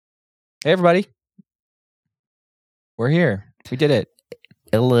Hey, everybody. We're here. We did it.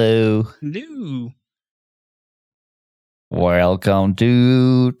 Hello. Hello. Welcome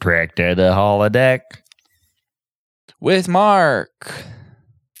to Trek to the Holodeck. With Mark.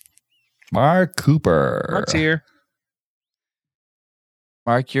 Mark Cooper. Mark's here.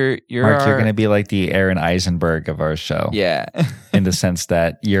 Mark, you're Mark, you're going to be like the Aaron Eisenberg of our show. Yeah. In the sense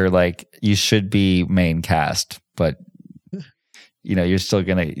that you're like, you should be main cast, but you know, you're still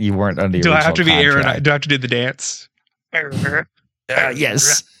going to, you weren't under the Do original I have to be contract. Aaron? Do I have to do the dance?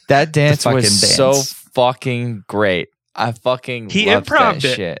 Yes. That dance fucking was dance. so fucking great. I fucking He loved that improv'd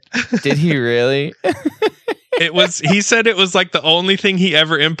it. shit. Did he really? It was. He said it was like the only thing he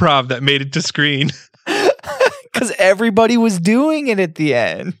ever improv that made it to screen. Because everybody was doing it at the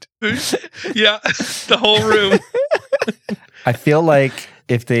end. Yeah, the whole room. I feel like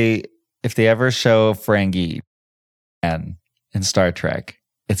if they ever show Ferengi and in Star Trek,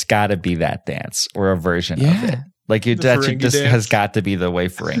 it's got to be that dance or a version of it. Like The that Ferengi just dance. has got to be the way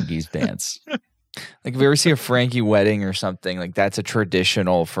Ferengis dance. Like, if you ever see a Ferengi wedding or something, like, that's a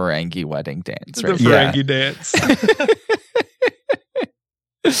traditional Ferengi wedding dance, The right? Ferengi dance.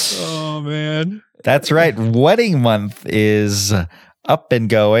 Oh man. That's right. Wedding month is up and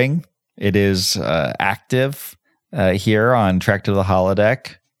going. It is active here on Trek to the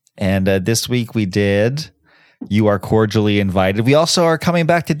Holodeck. And this week we did You Are Cordially Invited. We also are coming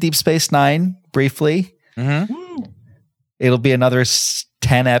back to Deep Space Nine briefly. Mm-hmm. Woo. It'll be another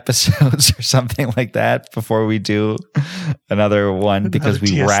 10 episodes or something like that before we do another one because we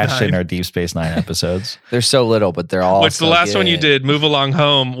DS9. ration our Deep Space Nine episodes. They're so little, but they're all Which the so last one you good. did, Move Along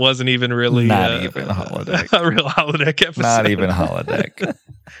Home, wasn't even really Not even a holodeck. a real holodeck episode. Not even holodeck.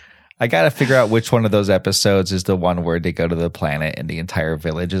 I got to figure out which one of those episodes is the one where they go to the planet and the entire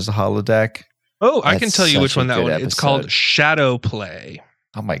village is a holodeck. Oh, I can That's tell you which such a one that good one. It's episode. called Shadow Play.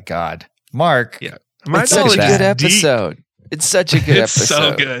 Oh my God. Mark. Yeah. My It's such a knowledge is good deep. episode. It's such a good It's episode.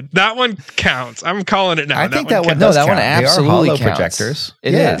 so good. That one counts. I'm calling it now. I think that one counts. does No, that one count. absolutely They are holo counts. projectors.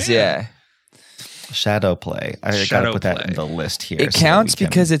 It is, yeah. Shadow play. I got to Shadow put that play. in the list here. It so that counts we can-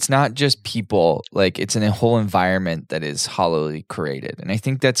 because it's not just people. Like, it's in a whole environment that is hollowly created. And I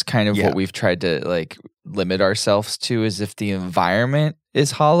think that's kind of Yeah. what we've tried to, like, limit ourselves to, is if the environment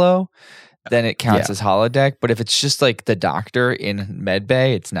is hollow, then it counts Yeah. as holodeck. But if it's just like the doctor in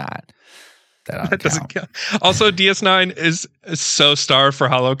Medbay, it's not. that That doesn't count. Also, DS9 is so starved for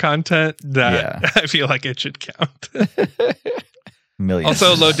hollow content that Yeah. I feel like it should count. Millions.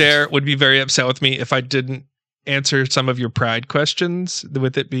 Also, Lodair would be very upset with me if I didn't answer some of your pride questions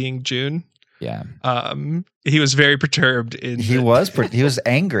with it being June. Yeah. He was very perturbed he was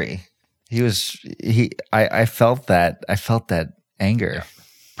angry. I felt that anger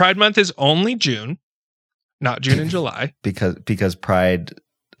Pride Month is only June, not June and July. because Pride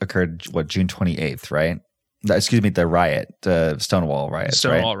occurred June 28th, right? Excuse me, the riot, the Stonewall riots,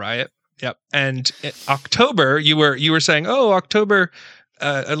 Stonewall riot. Yep. And in October, you were saying, oh, October,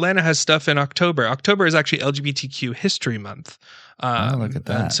 Atlanta has stuff in October. October is actually LGBTQ History Month. Look at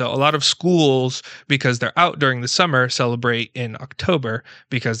that. And so a lot of schools, because they're out during the summer, celebrate in October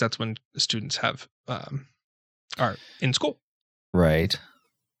because that's when students are in school. Right.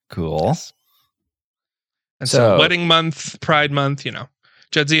 Cool. Yes. And so So- wedding month, Pride month,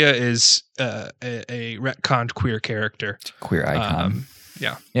 Jadzia is a retconned queer character. Queer icon.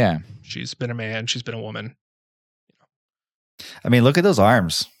 Yeah. She's been a man. She's been a woman. I mean, look at those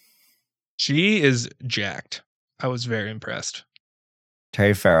arms. She is jacked. I was very impressed.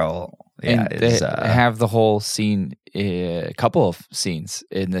 Terry Farrell. Yeah, And they is have the whole scene, a couple of scenes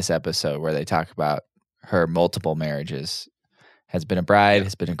in this episode where they talk about her multiple marriages. Has been a bride,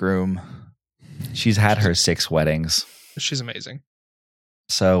 has been a groom. she's had her 6 weddings. She's amazing.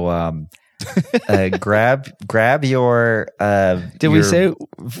 So grab your Did we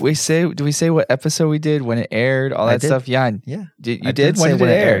say what episode we did, when it aired, all I that did. stuff? Yeah, Yeah. you I did. did When say did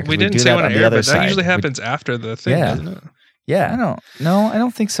it air? We We didn't do say that when on it the aired, other but that side. usually We- happens after the thing, Yeah. doesn't it? Yeah. I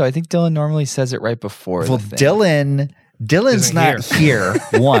don't think so. I think Dylan normally says it right before. Well, the thing. Dylan's Isn't not here.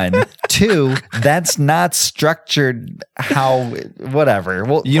 1, 2. That's not structured. How? Whatever.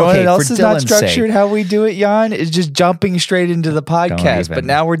 Well, You know okay, what else for is not Dylan's structured? sake, How we do it, Jan, is just jumping straight into the don't podcast. But even-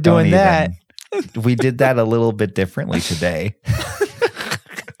 now we're don't doing that. even. We did that a little bit differently today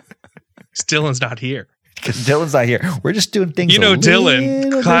Dylan's not here. because Dylan's not here. We're just doing things. You know, a Dylan,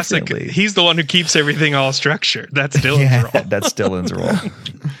 little classic. differently. He's the one who keeps everything all structured. That's Dylan's Yeah, role. that's Dylan's role.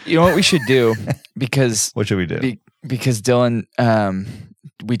 You know what we should do? Because What should we do? because Dylan,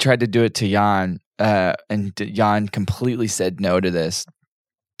 we tried to do it to Jan, and Jan completely said no to this.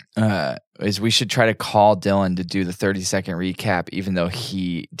 is we should try to call Dylan to do the 30-second recap, even though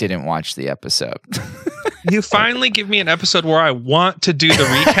he didn't watch the episode. You finally give me an episode where I want to do the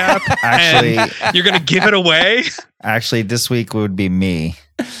recap, Actually- and you're going to give it away. Actually, this week would be me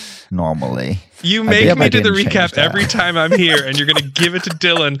normally. You I make did- me I do the didn't change recap that. every time I'm here, and you're going to give it to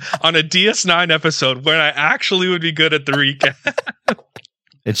Dylan on a DS9 episode when I actually would be good at the recap.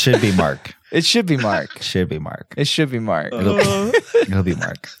 It should be Mark. It should be Mark. Should be Mark. It should be Mark. It'll be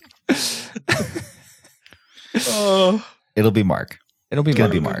Mark. Oh, It'll be Mark. It'll be It's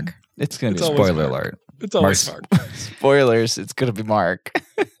gonna Mark. be Mark. It's gonna It's be always Spoiler Mark. alert. it's always Mark's- Mark. spoilers. It's gonna be Mark.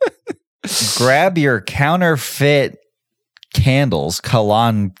 Grab your counterfeit candles,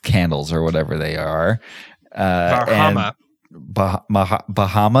 Kalan candles or whatever they are. Bahama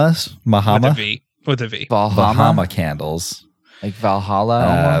Bahamas? with a Bahama? V. With a V. Bahama candles. Like Valhalla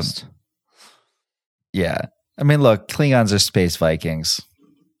almost. Yeah. I mean, look, Klingons are space Vikings.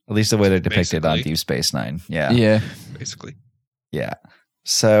 At least the way they're depicted on Basically. Deep Space Nine. Yeah. Yeah. Basically. Yeah.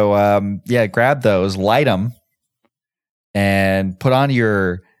 So, grab those, light them, and put on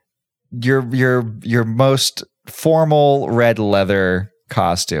your most formal red leather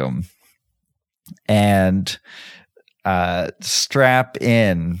costume, and strap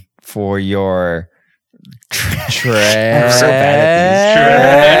in for your Trek I'm so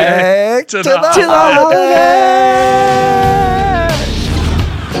bad at To these. the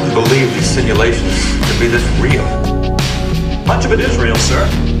We believe these simulations to be this real. Much of it is real, sir.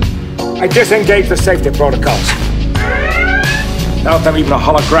 I disengage the safety protocols. Without them, even a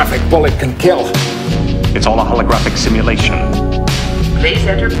holographic bullet can kill. It's all a holographic simulation. Please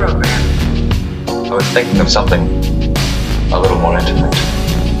enter program. I was thinking of something a little more intimate.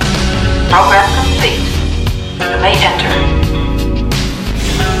 Program complete. You may enter.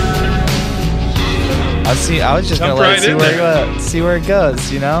 I was just Jump gonna let right it see in where there. it goes. See where it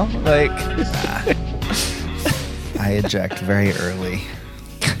goes. You know, like I eject very early.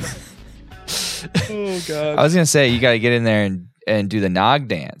 Oh, God. I was gonna say, you got to get in there and do the Nog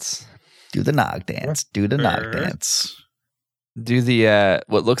dance. Do the Nog dance. Do the Nog dance. Do the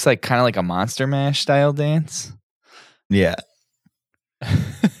what looks like kind of like a Monster Mash style dance. Yeah.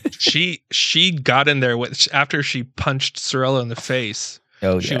 She got in there with after she punched Sorella in the face.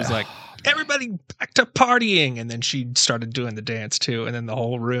 Oh, She yeah. was like, "Everybody back to partying," and then she started doing the dance too. And then the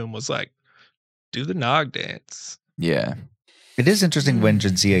whole room was like, "Do the Nog dance." Yeah. It is interesting when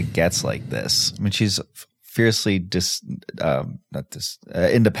Jadzia gets like this. I mean, she's fiercely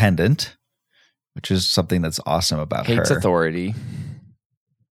independent, which is something that's awesome about Hates her. authority.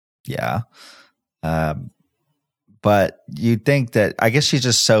 Yeah. But you'd think that, I guess she's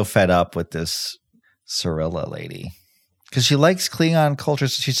just so fed up with this Sorella lady because she likes Klingon culture.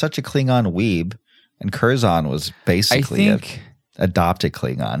 She's such a Klingon weeb, and Curzon was basically I think, adopted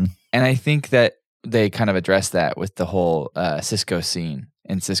Klingon. and I think that they kind of addressed that with the whole Cisco scene,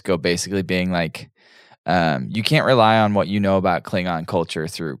 and Cisco basically being like, you can't rely on what you know about Klingon culture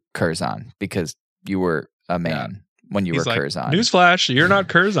through Curzon because you were a man when you He's were like, Curzon. "Newsflash, you're not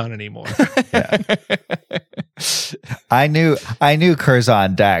Curzon anymore." I knew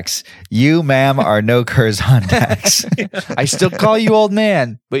Curzon Dax. You, ma'am, are no Curzon Dax. I still call you old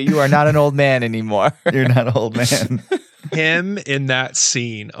man, but you are not an old man anymore. You're not an old man. Him in that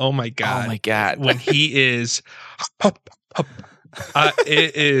scene. Oh my God. Oh my God. When he is, it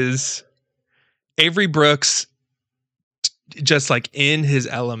is Avery Brooks just like in his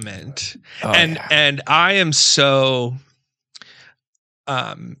element. Oh, and I am so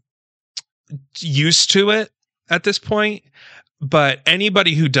used to it at this point, but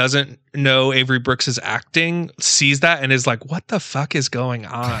anybody who doesn't know Avery Brooks's acting sees that and is like, what the fuck is going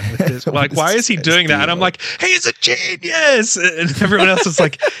on with this? Like, why is he doing that? And I'm like, he's a genius. And everyone else is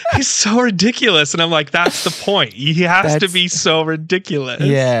like, he's so ridiculous. And I'm like, that's the point. He has to be so ridiculous.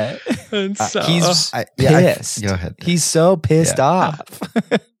 Yeah. And so He's I- pissed. go ahead. He's so pissed off.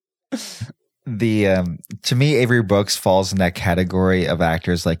 The to me, Avery Brooks falls in that category of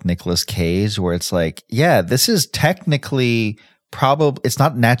actors like Nicolas Cage, where it's like, yeah, this is technically probably it's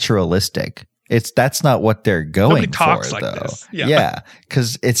not naturalistic. That's not what they're going Nobody talks for, like though. this. Yeah. Yeah,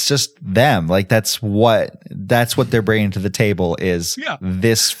 because it's just them. Like that's what they're bringing to the table is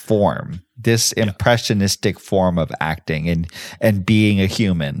this form, this impressionistic form of acting and being a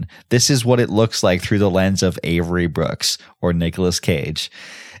human. This is what it looks like through the lens of Avery Brooks or Nicolas Cage.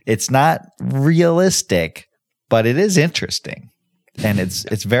 It's not realistic, but it is interesting, and it's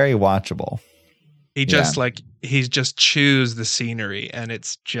very watchable. he just he just chews the scenery and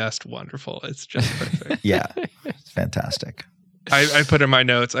it's just wonderful. It's just perfect. Yeah, it's fantastic. I put in my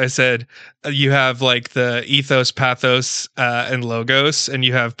notes, I said, you have like the ethos, pathos, and logos, and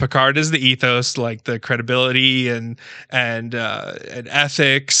you have Picard as the ethos, like the credibility and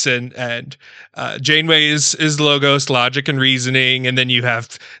ethics, and Janeway is logos, logic and reasoning, and then you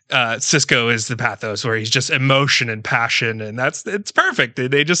have Sisko is the pathos, where he's just emotion and passion, and it's perfect.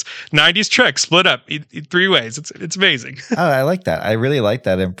 They just 90s Trek split up three ways. It's amazing. Oh, I like that. I really like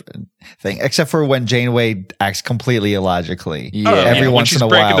that thing, except for when Janeway acts completely illogically. Yeah. Every when once she's in a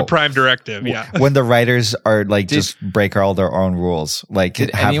breaking while, the Prime Directive. Yeah. when the writers are like just break all their own rules, like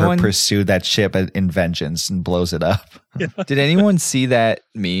Did have anyone- her pursue that ship in vengeance and blows it up. Did anyone see that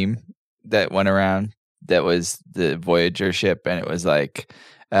meme that went around? That was the Voyager ship, and it was like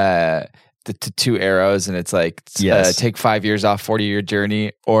the two arrows, and it's like Yes. take 5 years off 40-year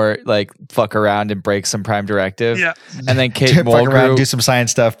journey, or like fuck around and break some Prime Directive. Yeah. And then Kate Fuck around, do Mulgrew, some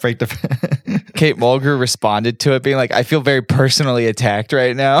science stuff, break the. Kate Mulgrew responded to it being like, "I feel very personally attacked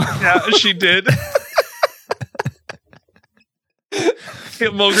right now." Yeah, she did.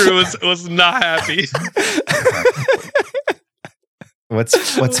 Mulgrew was not happy.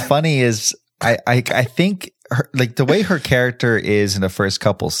 What's funny is I think her, like the way her character is in the first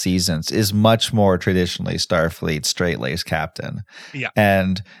couple seasons is much more traditionally Starfleet straight-laced captain. Yeah.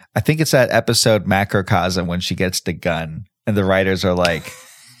 And I think it's that episode Macrocosm when she gets the gun and the writers are like,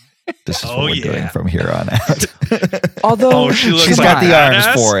 this is what we're doing from here on out. Although she looks she's like got a the arms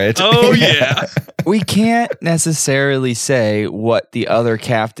badass. for it. Oh yeah. we can't necessarily say what the other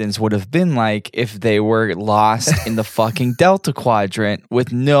captains would have been like if they were lost in the fucking Delta Quadrant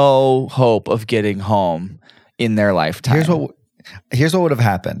with no hope of getting home in their lifetime. Here's what would have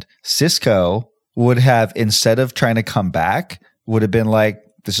happened. Sisko would have, instead of trying to come back, would have been like,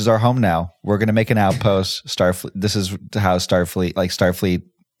 this is our home now. We're going to make an outpost. Starfleet. This is how Starfleet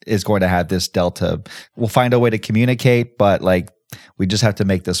is going to have this Delta. We'll find a way to communicate, but like we just have to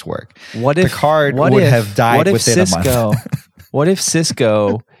make this work. What if Picard would have died within a month? What if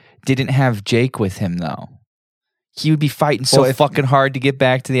Sisko didn't have Jake with him though? He would be fighting so fucking hard to get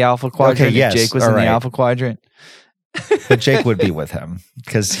back to the Alpha Quadrant. yes, if Jake was in the Alpha Quadrant. But Jake would be with him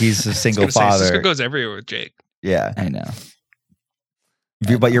because he's a single father. Sisko goes everywhere with Jake. Yeah, I know.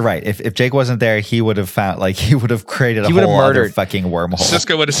 But you're right. If Jake wasn't there, he would have created a He would have whole other murdered. fucking wormhole.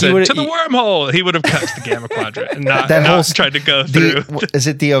 Sisko would have said to the wormhole. He would have cut the Gamma Quadrant and not tried to go through. Is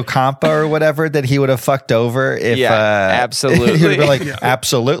it the Ocampa or whatever that he would have fucked over? If absolutely. he would have been like,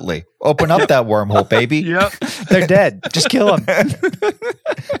 absolutely. Open up that wormhole, baby. Yep. They're dead. Just kill them.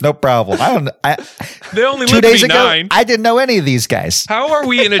 No problem. They only 2 lived to days be ago, 9. I didn't know any of these guys. How are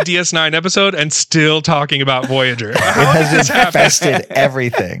we in a DS9 episode and still talking about Voyager? It has infested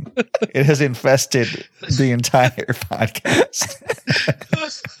everything. It has infested the entire podcast.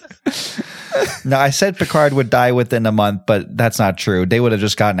 No, I said Picard would die within a month, but that's not true. They would have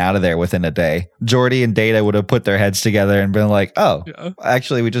just gotten out of there within a day. Geordi and Data would have put their heads together and been like, "Oh,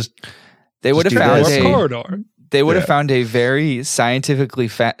 actually, they would have found a corridor. They would have found a very scientifically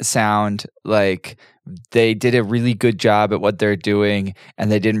sound, like they did a really good job at what they're doing,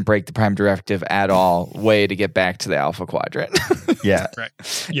 and they didn't break the Prime Directive at all. Way to get back to the Alpha Quadrant." Yeah. Right.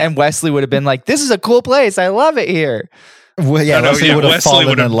 Yeah. And Wesley would have been like, "This is a cool place. I love it here." Well, yeah, Wesley would have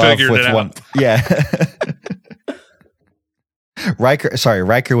fallen in love with one. Yeah.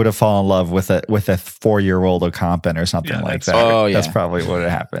 Riker would have fallen in love with a 4-year-old Ocampan or something like that. Oh, yeah. That's probably what would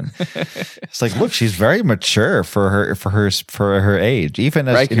have happened. It's like, look, she's very mature for her age, even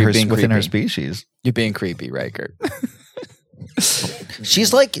as Riker, within creepy. her species. You're being creepy, Riker.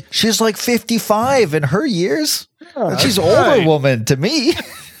 She's like 55 in her years. She's an older right. woman to me.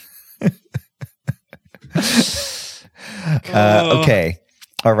 Okay.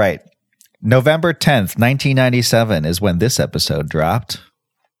 All right. November 10th, 1997 is when this episode dropped.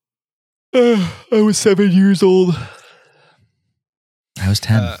 I was 7 years old. I was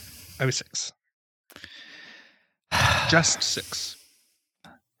 10. I was 6. Just 6.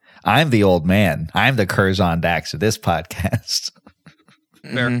 I'm the old man. I'm the Curzon Dax of this podcast.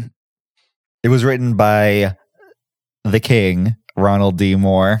 Mhm. It was written by the King, Ronald D.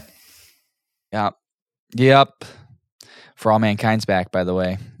 Moore. Yep. For All Mankind's back, by the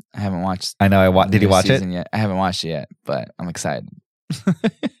way. I haven't watched. I know. Did you watch it? Yet. I haven't watched it yet, but I'm excited.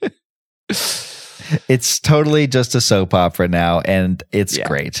 It's totally just a soap opera now, and it's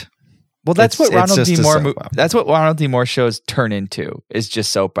great. Well, that's what Ronald just D. a Moore. soap opera. That's what Ronald D. Moore shows turn into. Is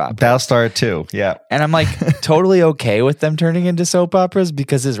just soap opera. Battlestar 2, yeah. And I'm like totally okay with them turning into soap operas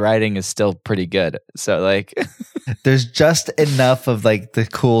because his writing is still pretty good. So like, There's just enough of like the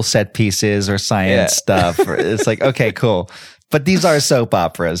cool set pieces or science stuff. It's like, okay, cool. But these are soap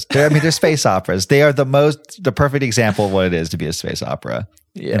operas. They're space operas. They are the perfect example of what it is to be a space opera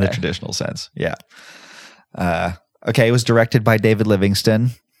in the traditional sense. Yeah. Okay, it was directed by David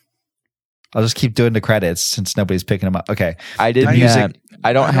Livingston. I'll just keep doing the credits since nobody's picking them up. Okay. I didn't. Music.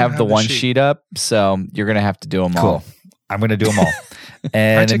 I don't have the one sheet up, so you're gonna have to do them all. Cool. I'm gonna do them all.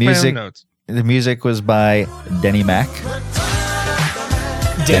 And the music. The music was by Denny Mac.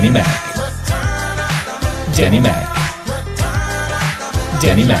 Denny Mac. Denny Mac.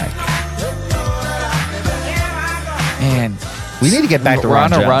 Denny Mac. Man, we need to get back to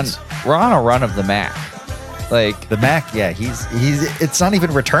Ron Jones. We're on a run of the Mac. Like the Mac, yeah, he's. It's not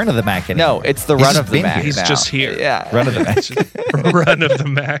even Return of the Mac anymore. No, it's the run of the Mac. He's now. just here. Yeah, run of the Mac. Run of the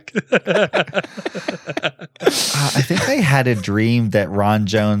Mac. I think I had a dream that Ron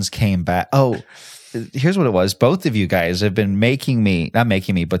Jones came back. Oh, here's what it was. Both of you guys have been not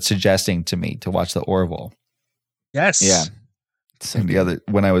making me, but suggesting to me to watch the Orville. Yes. Yeah. And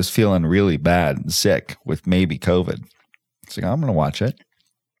when I was feeling really bad and sick with maybe COVID, it's like I'm going to watch it.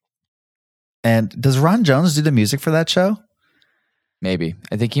 And does Ron Jones do the music for that show? Maybe.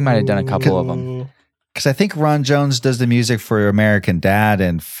 I think he might have done a couple of them. Because I think Ron Jones does the music for American Dad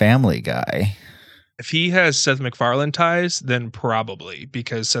and Family Guy. If he has Seth MacFarlane ties, then probably,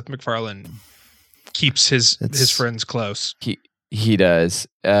 because Seth MacFarlane keeps his friends close. He does.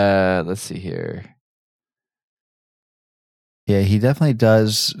 Let's see here. Yeah, he definitely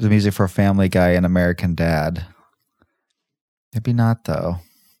does the music for Family Guy and American Dad. Maybe not, though.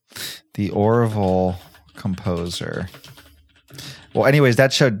 The Orville composer. Well, anyways,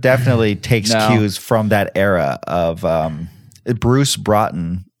 that show definitely takes cues from that era of Bruce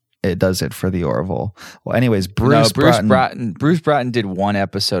Broughton. It does it for the Orville. Well, anyways, Bruce Broughton did one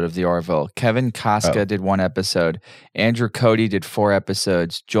episode of the Orville. Kevin Costco did one episode. Andrew Cody did 4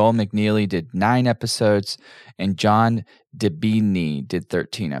 episodes. Joel McNeely did 9 episodes, and John DeBeanie did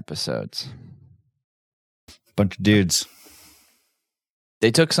 13 episodes. Bunch of dudes.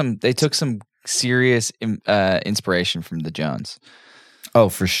 They took some serious inspiration from the Jones. Oh,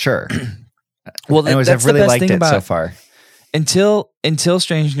 for sure. Well, anyways, I've really liked it so far. Until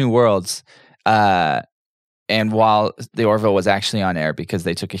Strange New Worlds, and while the Orville was actually on air because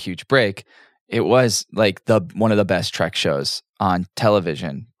they took a huge break, it was like one of the best Trek shows on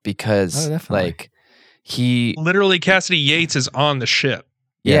television because he literally Cassidy Yates is on the ship.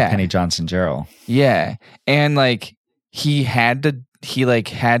 Yeah, Penny Johnson Jarrell. Yeah, and he had to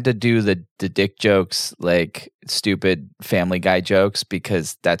do the dick jokes, like stupid Family Guy jokes,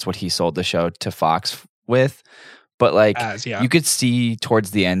 because that's what he sold the show to Fox with. But you could see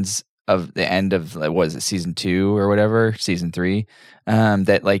towards the end of what was it, season 2 or whatever, season 3,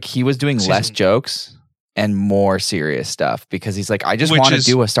 that he was doing less jokes and more serious stuff because he's like, I just want to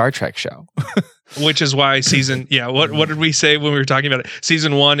do a Star Trek show. Which is why what did we say when we were talking about it?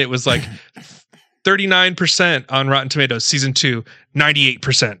 Season 1, it was 39% on Rotten Tomatoes. Season 2,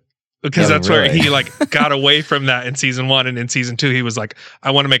 98%. Because that's where he got away from that in season 1, and in season 2 he was like,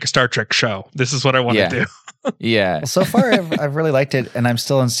 I want to make a Star Trek show. This is what I want to do. Yeah. Well, so far I've really liked it, and I'm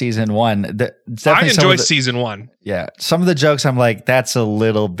still in season 1. I enjoy season 1. Yeah, some of the jokes I'm like, that's a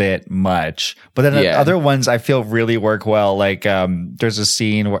little bit much, but then other ones I feel really work well. There's a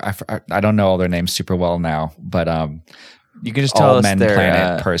scene where I don't know all their names super well now, but you can just tell us their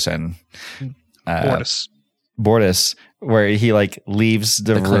planet person. Bortus, where he leaves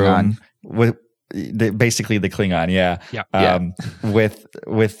the room with basically the Klingon,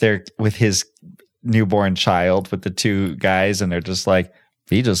 with his newborn child, with the 2 guys, and they're just like,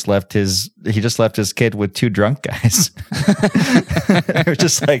 he just left his kid with 2 drunk guys. It was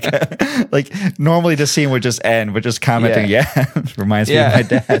just like normally the scene would just end with just commenting, reminds me of my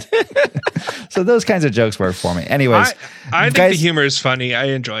dad. So those kinds of jokes work for me. Anyways, I think the humor is funny. I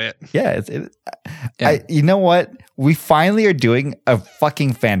enjoy it. Yeah, you know what? We finally are doing a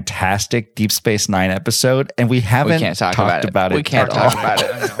fucking fantastic Deep Space Nine episode, and we haven't talked about it. We can't talk about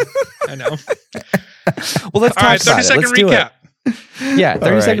it. I know. Well, let's talk about it. 30-second recap. Yeah,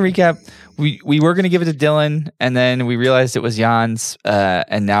 30-second recap. We were going to give it to Dylan, and then we realized it was Jan's,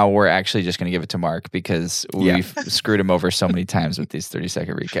 and now we're actually just going to give it to Mark because we've screwed him over so many times with these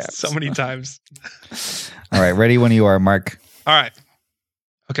 30-second recaps. So many times. All right, ready when you are, Mark. All right.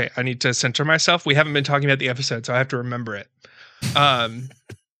 Okay, I need to center myself. We haven't been talking about the episode, so I have to remember it. How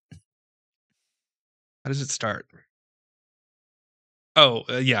does it start? Oh,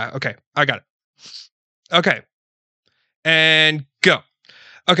 yeah. Okay, I got it. Okay, and go.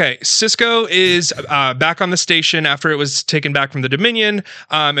 Okay, Sisko is back on the station after it was taken back from the Dominion,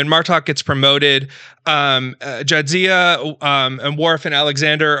 and Martok gets promoted. Jadzia and Worf and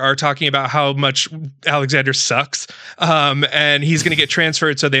Alexander are talking about how much Alexander sucks, and he's going to get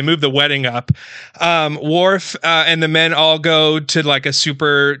transferred, so they move the wedding up. Worf and the men all go to like a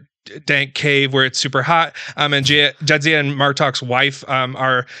super dank cave where it's super hot, and Jadzia and Martok's wife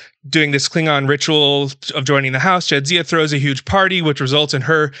are doing this Klingon ritual of joining the house. Jadzia throws a huge party, which results in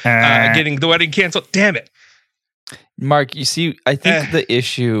her getting the wedding canceled. Damn it. Mark, you see, I think the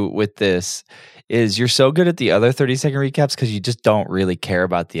issue with this is you're so good at the other 30-second recaps because you just don't really care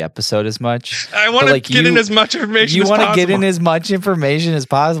about the episode as much. I want to get in as much information as possible. You want to get in as much information as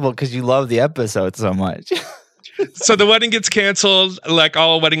possible because you love the episode so much. So the wedding gets canceled, like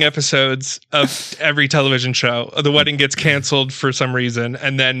all wedding episodes of every television show. The wedding gets canceled for some reason,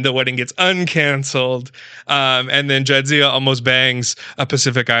 and then the wedding gets uncanceled, and then Jadzia almost bangs a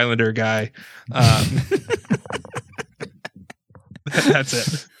Pacific Islander guy. That's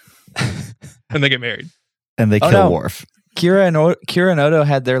it. And they get married. And they kill Worf. Kira and Odo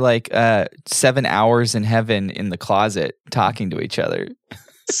had their like 7 hours in heaven in the closet talking to each other.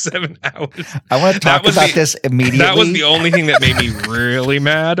 7 hours. I want to talk about this immediately. That was the only thing that made me really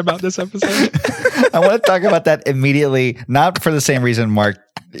mad about this episode. I want to talk about that immediately, not for the same reason Mark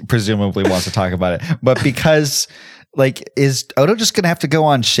presumably wants to talk about it, but because like, is Odo just going to have to go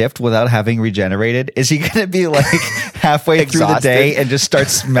on shift without having regenerated? Is he going to be like halfway through the day and just start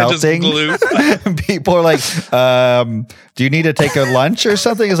smelting? People are like, do you need to take a lunch or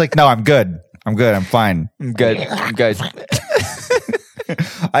something? He's like, no, I'm good. I'm fine. I'm good.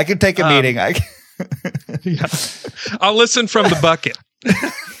 I can take a meeting. Yeah. I'll listen from the bucket.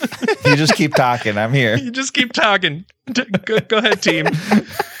 You just keep talking. I'm here. You just keep talking. Go ahead, team.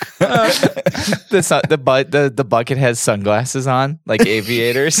 The bucket has sunglasses on, like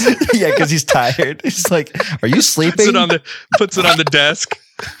aviators. Yeah, because he's tired. He's like, "Are you sleeping?" Puts it on the desk.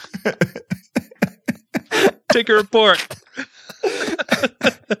 Take a report.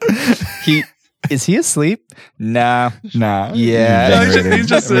 Is he asleep? Nah. Yeah. No, he's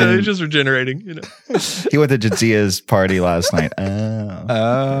just regenerating. You know. He went to Jadzia's party last night.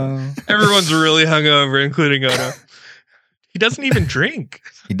 Oh. Everyone's really hungover, including Odo. He doesn't even drink.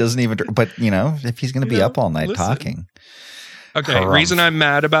 But you know, if he's going to be up all night talking. Okay. The reason I'm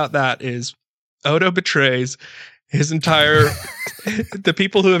mad about that is Odo betrays his entire, the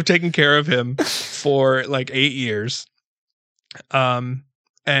people who have taken care of him for like 8 years.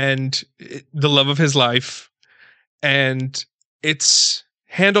 And the love of his life, and it's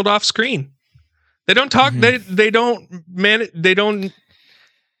handled off screen. They don't talk. Mm-hmm.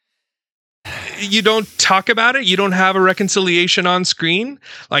 You don't talk about it. You don't have a reconciliation on screen.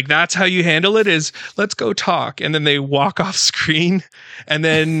 Like, that's how you handle it, is let's go talk. And then they walk off screen. And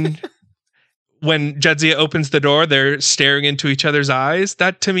then when Jadzia opens the door, they're staring into each other's eyes.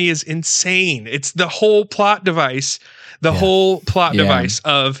 That to me is insane. It's the whole plot device. The whole plot device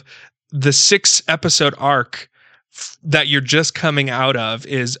of the 6-episode arc that you're just coming out of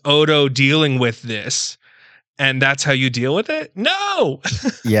is Odo dealing with this, and that's how you deal with it? No!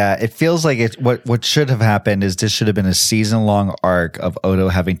 Yeah, it feels like it's what should have happened is this should have been a season-long arc of Odo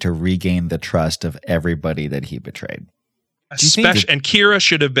having to regain the trust of everybody that he betrayed. And Kira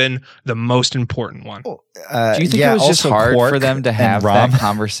should have been the most important one. Do you think it was just hard for them to have that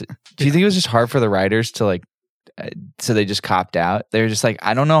conversation? Do you think it was just hard for the writers to like, so they just copped out? They're just like,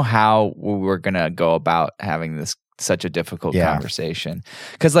 I don't know how we're gonna go about having this such a difficult conversation,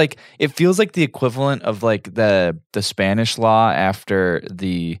 because like it feels like the equivalent of like the Spanish law after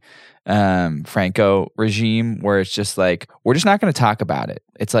the Franco regime, where it's just like, we're just not going to talk about it.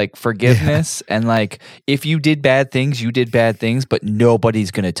 It's like forgiveness, and like if you did bad things, you did bad things, but nobody's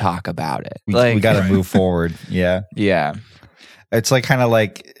going to talk about it. We got to move forward. Yeah. It's like kind of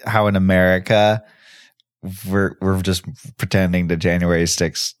like how in America we're just pretending the January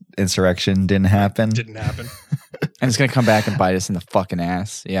 6th insurrection didn't happen. And it's going to come back and bite us in the fucking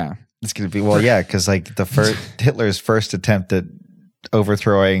ass. Yeah. It's going to be, because like Hitler's first attempt at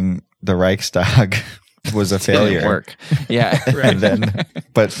overthrowing the Reichstag was a failure. Didn't work. Yeah. And then,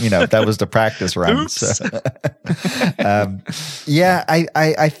 but you know, that was the practice run. So.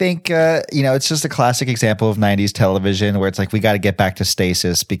 I think, it's just a classic example of 90s television where it's like, we got to get back to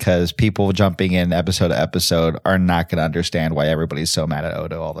stasis because people jumping in episode to episode are not going to understand why everybody's so mad at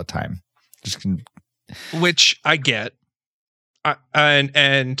Odo all the time. Which I get.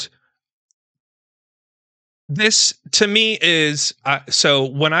 And This to me is so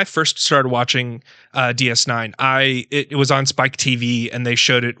when I first started watching DS9, it was on Spike TV and they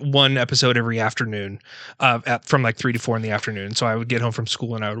showed it one episode every afternoon from like 3 to 4 in the afternoon. So I would get home from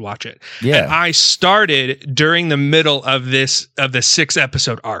school and I would watch it. Yeah. And I started during the middle of the 6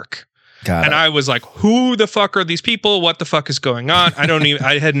 episode arc. And I was like, who the fuck are these people? What the fuck is going on?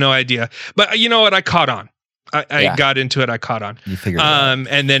 I had no idea. But you know what? I caught on. I got into it. I caught on. You figured it out.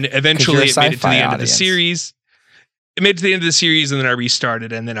 And then eventually it made it to the end of the series. It made it to the end of the series, and then I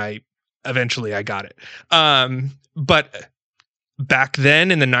restarted, and then I got it. But back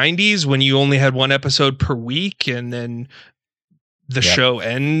then in the 90s, when you only had one episode per week, and then the show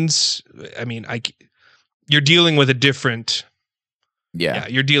ends, I mean, you're dealing with a different. Yeah,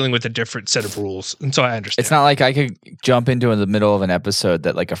 you're dealing with a different set of rules, and so I understand. It's not like I could jump into the middle of an episode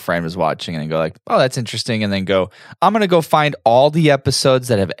that like a friend was watching and then go like, "Oh, that's interesting," and then go, "I'm gonna go find all the episodes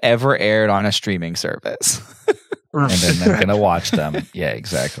that have ever aired on a streaming service." And then I'm gonna watch them. Yeah,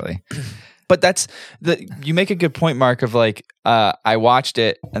 exactly. But you make a good point, Mark, of like, I watched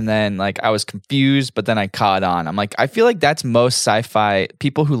it and then like I was confused, but then I caught on. I'm like, I feel like that's most sci-fi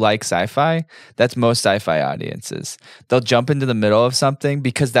people who like sci-fi. That's most sci-fi audiences. They'll jump into the middle of something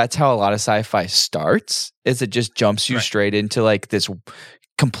because that's how a lot of sci-fi starts. Is it just jumps you straight into like this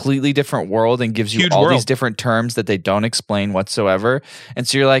completely different world and gives you all these different terms that they don't explain whatsoever. And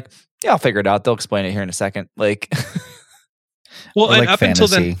so you're like, yeah, I'll figure it out. They'll explain it here in a second. Like, well, and like up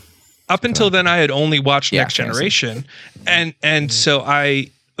until then, I had only watched Next Generation, and so I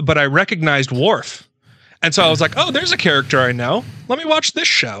recognized Worf, and so I was like, oh, there's a character I know. Let me watch this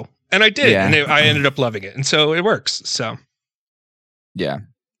show, and I did, and I ended up loving it, and so it works. So, yeah,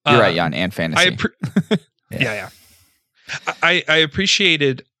 you're right, Jan, and fantasy. I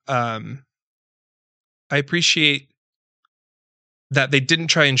appreciated. I appreciate that they didn't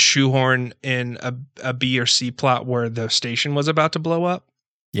try and shoehorn in a B or C plot where the station was about to blow up.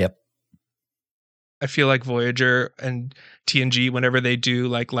 Yep. I feel like Voyager and TNG, whenever they do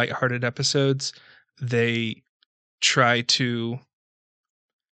like lighthearted episodes, they try to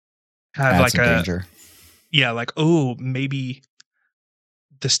have like danger. Yeah, like, oh, maybe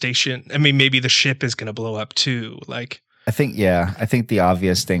the station, maybe the ship is going to blow up too. Like, I think the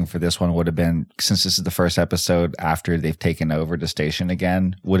obvious thing for this one would have been, since this is the first episode after they've taken over the station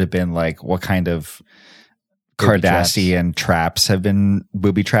again, would have been like, what kind of Cardassian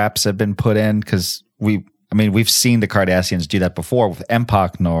booby traps have been put in, because we've seen the Cardassians do that before with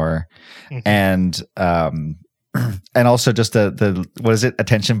Empok Nor, and also just the what is it,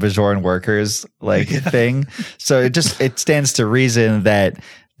 attention Bajoran workers like thing. So it stands to reason that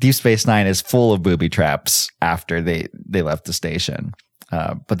Deep Space Nine is full of booby traps after they left the station,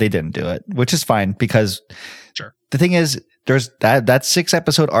 but they didn't do it, which is fine, because the thing is, there's that 6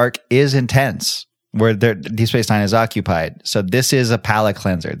 episode arc is intense, where Deep Space Nine is occupied. So this is a palate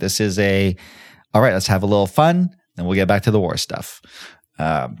cleanser. This is all right, let's have a little fun, then we'll get back to the war stuff.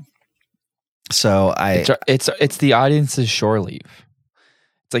 So it's the audience's shore leave.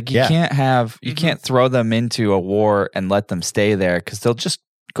 It's like you can't throw them into a war and let them stay there, because they'll just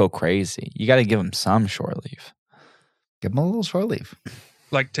go crazy. You got to give them some shore leave. Give them a little shore leave.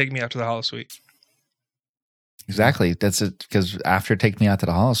 Like Take Me Out to the Holosuite. Exactly. That's it. Because after Take Me Out to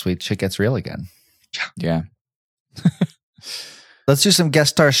the Holosuite, shit gets real again. Yeah. Let's do some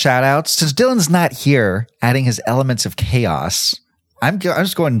guest star shout outs. Since Dylan's not here adding his elements of chaos, I'm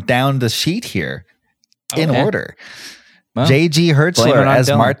just going down the sheet here in order. Well, J.G. Hertzler as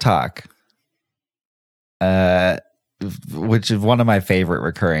Martok, which is one of my favorite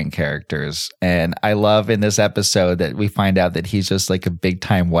recurring characters. And I love in this episode that we find out that he's just like a big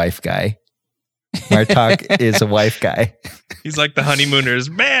time wife guy. Martok is a wife guy. He's like the honeymooners.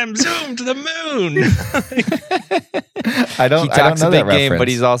 Bam, zoom to the moon. He talks a big game, but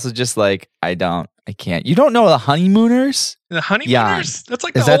he's also just like, I can't. You don't know the honeymooners? The honeymooners? That's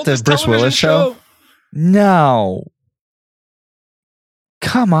like the oldest Bruce Willis show? No.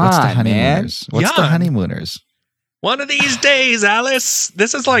 Come on, man. What's the honeymooners? One of these days, Alice.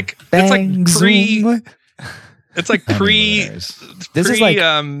 This is like, Bang, it's like pre. zoom. It's like pre. This is like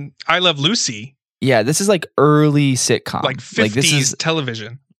I Love Lucy. Yeah, this is like early sitcom, like 50s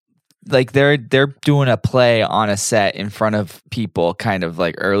television. Like they're doing a play on a set in front of people, kind of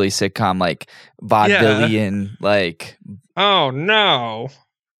like early sitcom, like vaudevillian, like. Oh no!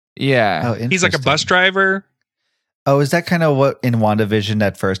 Yeah, he's like a bus driver. Oh, is that kind of what in WandaVision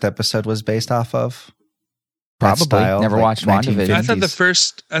that first episode was based off of? Probably. Style, never watched WandaVision. I thought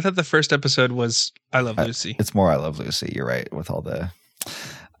the first episode was I Love Lucy. It's more I Love Lucy. You're right, with all the.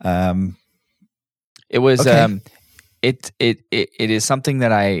 It was okay. It is something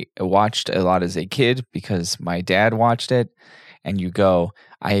that I watched a lot as a kid because my dad watched it, and you go,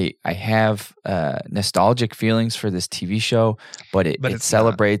 I have nostalgic feelings for this TV show, but it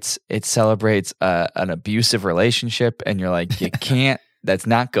celebrates an abusive relationship, and you're like, you can't. That's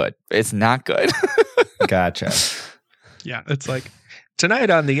not good. It's not good. Gotcha. Yeah, it's like tonight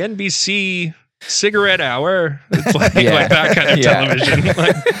on the NBC Cigarette Hour. It's like, like that kind of television.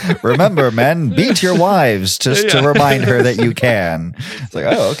 Like, remember, men, beat your wives just to remind her that you can. It's like,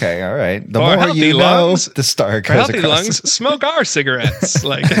 oh, okay, all right. The more you know, the star goes healthy lungs, smoke our cigarettes.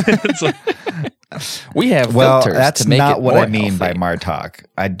 Like, it's like, we have filters that's to make not it what more I mean healthy. by Martok.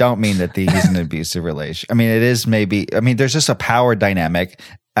 I don't mean that he's an abusive relation. I mean, it is maybe. I mean, there's just a power dynamic,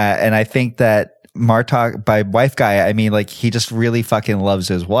 and I think that Martok, by wife guy, I mean like he just really fucking loves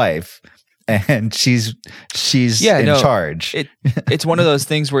his wife. And she's in charge. It's one of those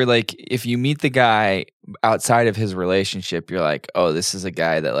things where like if you meet the guy outside of his relationship, you're like, oh, this is a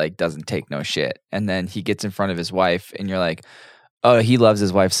guy that like doesn't take no shit. And then he gets in front of his wife, and you're like, oh, he loves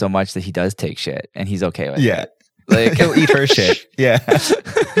his wife so much that he does take shit, and he's okay with it. Like he'll eat her shit. Yeah.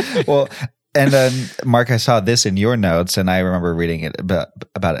 Well, and then Mark, I saw this in your notes, and I remember reading it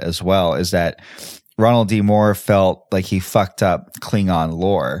about it as well. Is that Ronald D. Moore felt like he fucked up Klingon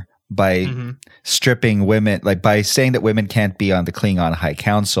lore by stripping women, like by saying that women can't be on the Klingon High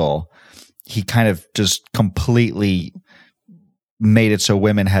Council. He kind of just completely made it so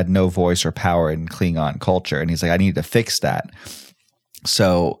women had no voice or power in Klingon culture. And he's like, I need to fix that.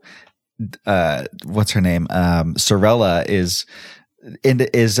 So, what's her name? Sorella is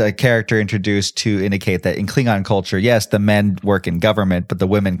a character introduced to indicate that in Klingon culture, yes, the men work in government, but the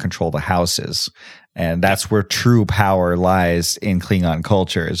women control the houses. And that's where true power lies in Klingon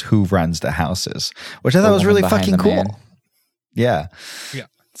culture, is who runs the houses, which I thought was really fucking cool. Man. Yeah. Yeah.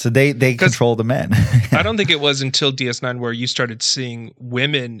 So they control the men. I don't think it was until DS9 where you started seeing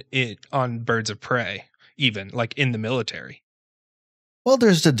women on Birds of Prey, even like in the military. Well,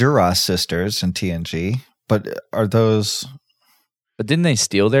 there's the Duras sisters in TNG, but are those... But didn't they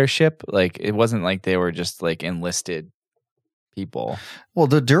steal their ship? Like, it wasn't like they were just like enlisted people. Well,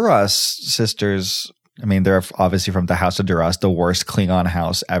 the Duras sisters, I mean, they're obviously from the House of Duras, the worst Klingon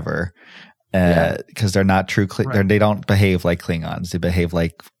house ever. Because they're not true. They don't behave like Klingons. They behave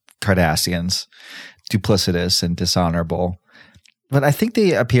like Cardassians, duplicitous and dishonorable. But I think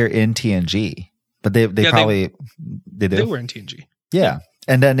they appear in TNG. But they do. They were in TNG. Yeah.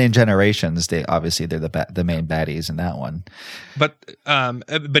 And then in Generations, they're the main baddies in that one. But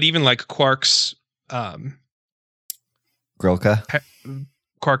even like Quark's Grilka,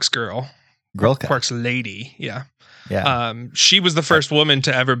 Quark's girl, Grilka, Quark's lady, yeah. She was the first woman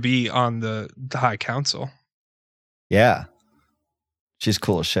to ever be on the High Council. Yeah, she's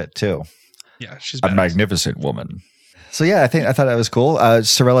cool as shit too. Yeah, she's a magnificent woman. So yeah, I thought that was cool.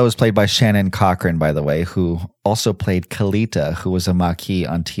 Sorella was played by Shannon Cochran, by the way, who also played Kalita, who was a Maquis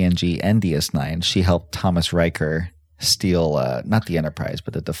on TNG and DS9. She helped Thomas Riker steal not the Enterprise,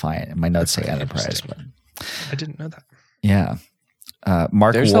 but the Defiant. My notes say Enterprise, but I didn't know that. Yeah,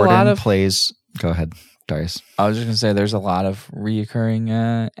 Mark Warden plays. Go ahead, Darius. I was just gonna say there's a lot of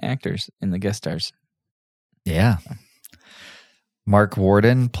reoccurring actors in the guest stars. Yeah, Mark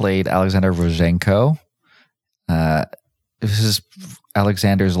Warden played Alexander Rozhenko. This is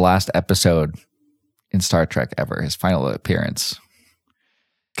Alexander's last episode in Star Trek ever, his final appearance.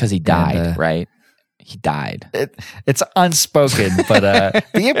 Because he died, right? He died. It's unspoken, but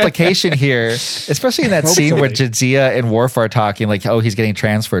the implication here, especially in that scene where Jadzia and Worf are talking, like, oh, he's getting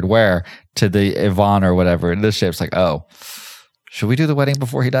transferred where? To the Yvonne or whatever. And this ship's like, oh, should we do the wedding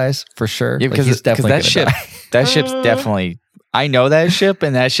before he dies? For sure. Yeah, because he's definitely that ship, that ship's definitely... I know that ship,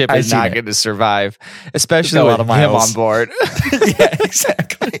 and that ship is not going to survive, especially with him on board. Yeah,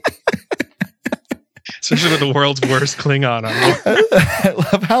 exactly. Especially with the world's worst Klingon on board. I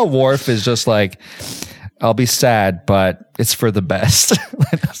love how Worf is just like, I'll be sad, but it's for the best.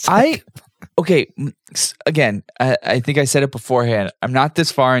 Again, I think I said it beforehand. I'm not this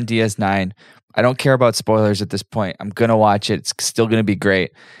far in DS9. I don't care about spoilers at this point. I'm going to watch it. It's still going to be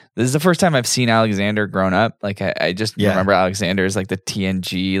great. This is the first time I've seen Alexander grown up. Like I just remember Alexander as like the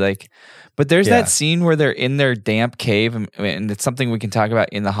TNG, but there's that scene where they're in their damp cave, and it's something we can talk about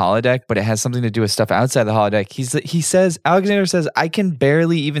in the holodeck, but it has something to do with stuff outside the holodeck. Alexander says, I can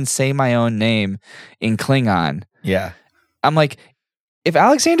barely even say my own name in Klingon. Yeah. I'm like, if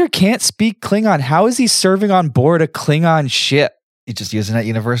Alexander can't speak Klingon, how is he serving on board a Klingon ship? He's just using that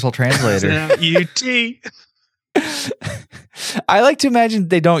universal translator. UT. I like to imagine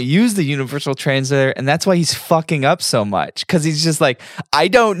they don't use the universal translator, and that's why he's fucking up so much. Because he's just like, I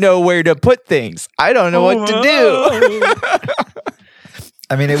don't know where to put things. I don't know what to do.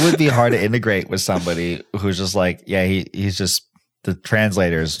 I mean, it would be hard to integrate with somebody who's just like, yeah, he's just the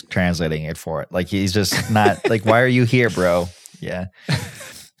translator's translating it for it. Like, he's just not like, why are you here, bro? Yeah.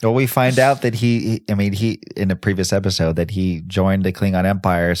 Well, we find out that he in a previous episode that he joined the Klingon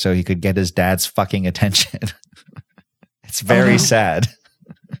Empire so he could get his dad's fucking attention. It's very sad.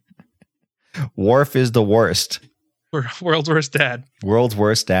 Worf is the worst. World's worst dad. World's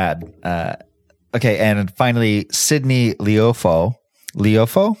worst dad. Okay, and finally, Sydney Leofo.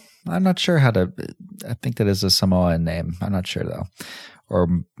 Leofo? I'm not sure how to. I think that is a Samoan name. I'm not sure though, or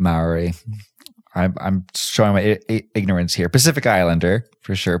Maori. I'm showing my ignorance here. Pacific Islander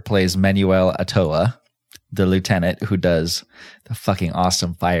for sure plays Manuel Atoa, the lieutenant who does the fucking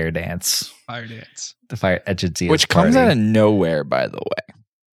awesome fire dance. Fire dance. The fire agency, which comes out of nowhere, by the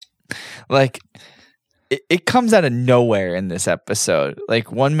way. Like it comes out of nowhere in this episode.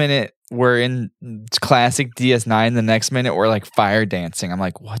 Like 1 minute we're in classic DS9, the next minute we're like fire dancing. I'm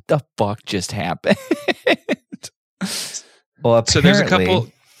like, what the fuck just happened? Well, so there's a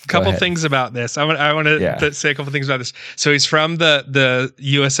couple things about this. I want to say a couple things about this. So he's from the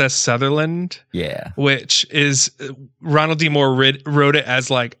USS Sutherland, which is Ronald D. Moore wrote it as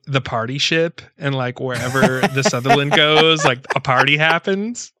like the party ship, and like wherever the Sutherland goes, like a party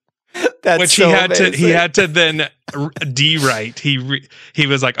happens. That's which so he had to then de-write. He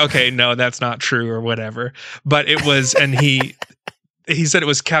was like, okay, no, that's not true or whatever. But it was, and he said it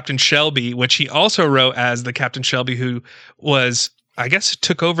was Captain Shelby, which he also wrote as the Captain Shelby who was, I guess,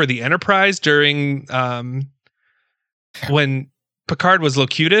 took over the Enterprise during when Picard was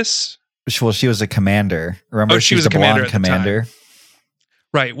Locutus. Well, she was a commander. Remember, she was a commander. Commander.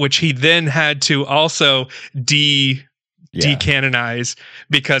 Right, which he then had to also decanonize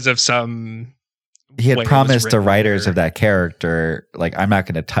because of some. He had promised the writers of that character, like, I'm not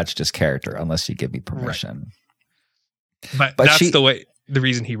going to touch this character unless you give me permission. Right. But that's the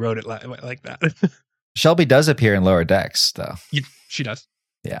reason he wrote it like that. Shelby does appear in Lower Decks, though. Yeah, she does.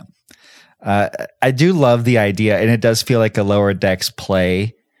 Yeah. I do love the idea, and it does feel like a Lower Decks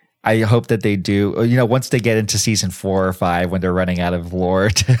play. I hope that they do, once they get into season 4 or 5, when they're running out of lore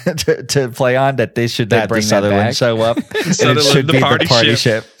to play on, that they should have the Sutherland show up. Sutherland, it should the be party the party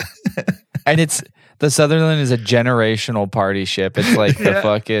ship. And the Sutherland is a generational party ship. It's like the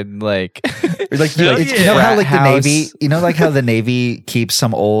fucking like how like the Navy, like how the Navy keeps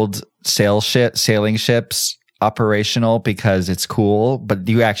some old sailing ships operational because it's cool, but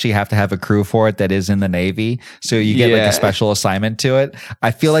you actually have to have a crew for it that is in the Navy, so you get like a special assignment to it. I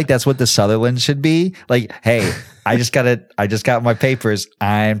feel like that's what the Sutherland should be. Like, hey, I just got my papers.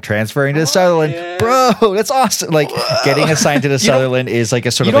 I'm transferring to the Sutherland. Yeah. Bro, that's awesome. Like, getting assigned to the Sutherland is like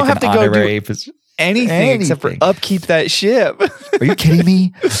a sort of like an honorary anything except for upkeep that ship. Are you kidding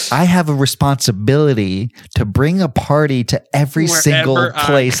me? I have a responsibility to bring a party to every single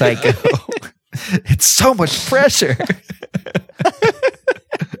place I go. It's so much pressure.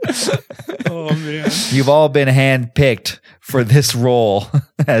 Oh man! You've all been handpicked for this role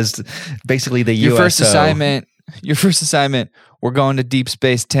as basically the USO. Your first assignment. We're going to Deep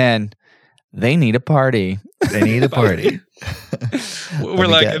Space 10. They need a party. They need a party.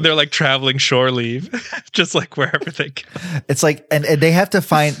 They're like traveling shore leave, just like wherever they go. It's like, and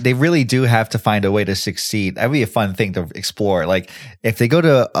they really do have to find a way to succeed. That'd be a fun thing to explore. Like, if they go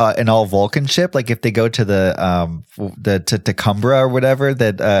to an all Vulcan ship, like if they go to the Cumbra or whatever,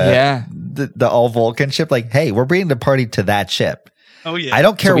 the all Vulcan ship, like, hey, we're bringing the party to that ship. Oh yeah. I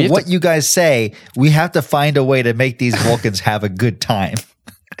don't care what you guys say. We have to find a way to make these Vulcans have a good time.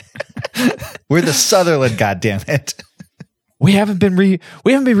 We're the Sutherland, goddammit. We haven't been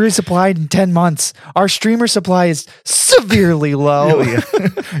resupplied in 10 months. Our streamer supply is severely low.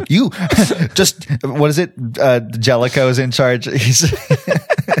 You just, what is it? Jellicoe's in charge. He's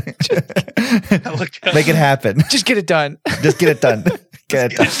make it happen. Just get it done. Just get it done.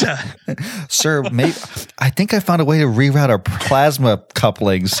 Get it done. Sir, I think I found a way to reroute our plasma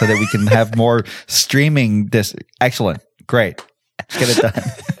couplings so that we can have more streaming. This excellent, great. Let's get it done.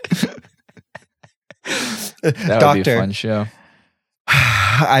 That would be a fun show.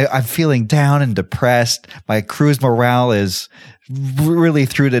 I'm feeling down and depressed. My crew's morale is really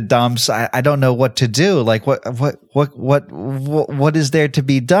through the dumps. I don't know what to do. Like, what is there to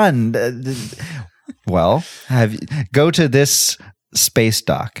be done? Well, go to this space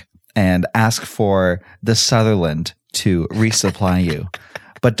dock and ask for the Sutherland to resupply you.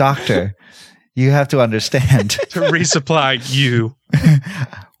 But doctor, you have to understand. To resupply you.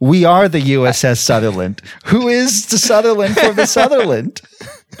 We are the USS Sutherland. Who is the Sutherland for the Sutherland?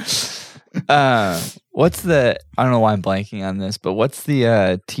 What's the? I don't know why I'm blanking on this, but what's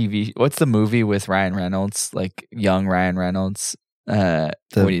the What's the movie with Ryan Reynolds, like young Ryan Reynolds? What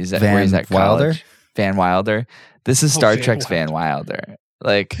is that? Where is that? Wilder? College? Van Wilder. This is Star Van Trek's Wilder. Van Wilder.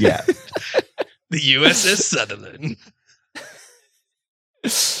 Like, Yeah. The USS Sutherland.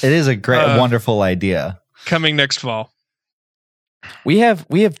 It is a great, wonderful idea. Coming next fall. we have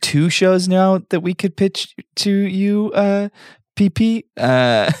 2 shows now that we could pitch to you, PP.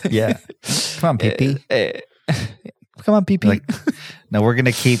 Yeah. Come on, PP. Come on, PP. Like, no, we're going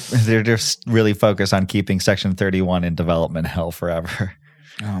to keep, they're just really focused on keeping Section 31 in development hell forever.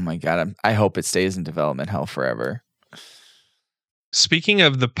 Oh my God. I hope it stays in development hell forever. Speaking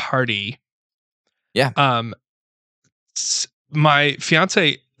of the party, Yeah. My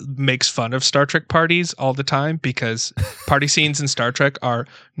fiance makes fun of Star Trek parties all the time because party scenes in Star Trek are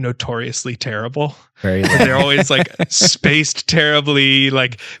notoriously terrible. Very They're always like spaced terribly.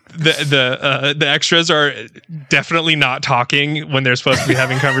 Like the extras are definitely not talking when they're supposed to be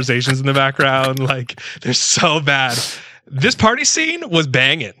having conversations in the background. Like they're so bad. This party scene was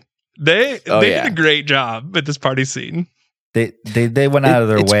banging. They did a great job with this party scene. They went out of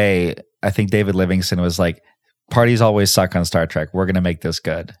their way. I think David Livingston was like, parties always suck on Star Trek. We're going to make this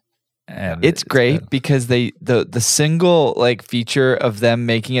good. And It's great good. because the single like feature of them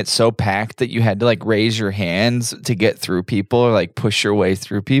making it so packed that you had to like raise your hands to get through people or like push your way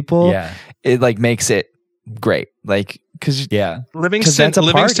through people. Yeah. It like makes it great. Like, cause Yeah. Livingston that's a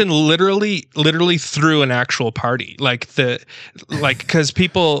Livingston literally threw an actual party. Because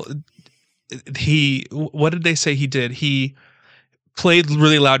people, what did they say he did? He played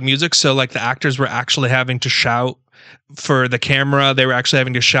really loud music. So like the actors were actually having to shout for the camera. They were actually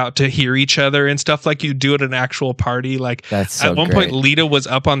having to shout to hear each other and stuff like you do at an actual party. Like That's so at one great. point, Lita was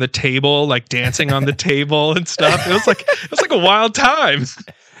up on the table, like dancing on the table and stuff. It was like a wild time.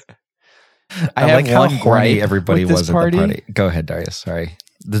 I have like how one horny gripe everybody with this was at the party. Go ahead, Darius. Sorry.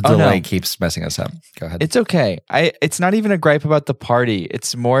 The Oh, delay no. keeps messing us up. Go ahead. It's okay. It's not even a gripe about the party.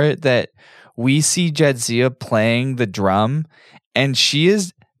 It's more that we see Jadzia playing the drum and she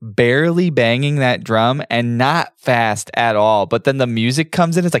is barely banging that drum and not fast at all. But then the music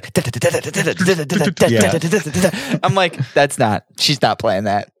comes in, it's like I'm like, she's not playing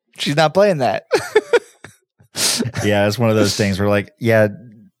that. She's not playing that. Yeah, it's one of those things where like, yeah,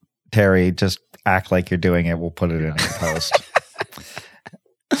 Terry, just act like you're doing it. We'll put it in post.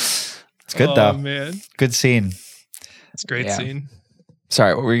 It's good though. Oh man, Good scene. it's a great Yeah. scene.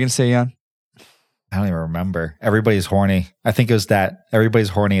 Sorry, what were you gonna say, Jan? I don't even remember. Everybody's horny. I think it was that. Everybody's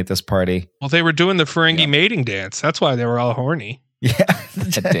horny at this party. Well, they were doing the Ferengi mating dance. That's why they were all horny. Yeah.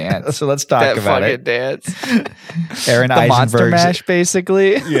 Dance. So let's talk That about fucking it. dance. Aaron The Monster Eisenberg's- Mash,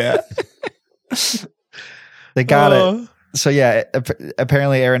 basically. Yeah. They got it. So yeah,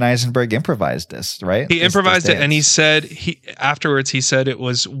 apparently Aaron Eisenberg improvised this, right? He This improvised it, and he dance. said afterwards he said it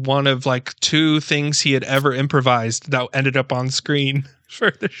was one of like 2 things he had ever improvised that ended up on screen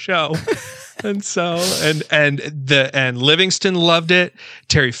for the show. And so and Livingston loved it.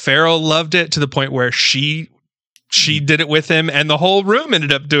 Terry Farrell loved it to the point where she did it with him, and the whole room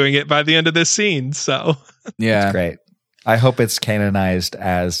ended up doing it by the end of this scene. So Yeah. Great. I hope it's canonized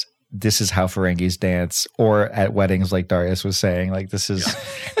as this is how Ferengis dance, or at weddings, like Darius was saying. Like this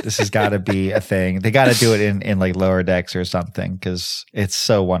has got to be a thing. They got to do it in like Lower Decks or something because it's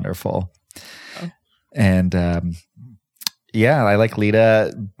so wonderful. And yeah, I like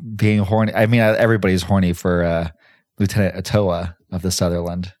Lita being horny. I mean, everybody's horny for Lieutenant Otoa of the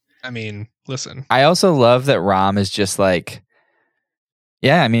Sutherland. I mean, listen, I also love that Rom is just like,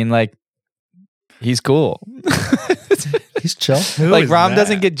 yeah, I mean, like, he's cool. He's chill. Like is Rom that?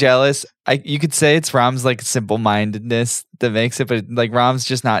 doesn't get jealous. You could say it's Rom's like simple mindedness that makes it, but like Rom's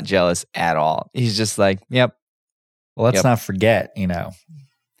just not jealous at all. He's just like, yep. Well, let's Yep. not forget,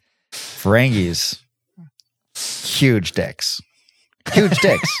 Ferengis, huge dicks. Huge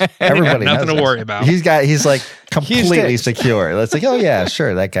dicks. Everybody nothing knows to it. worry about. He's like completely dicks. secure. It's like, oh yeah,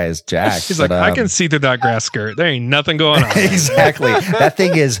 sure, that guy's jacked. he's like, but, I can see through that grass skirt. There ain't nothing going on. exactly. That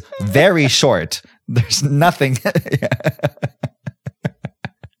thing is very short. There's nothing.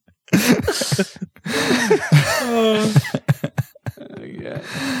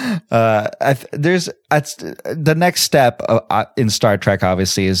 The next step in Star Trek,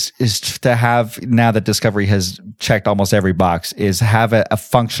 obviously, is to have, now that Discovery has checked almost every box, is have a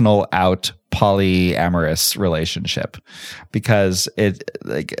functional out polyamorous relationship, because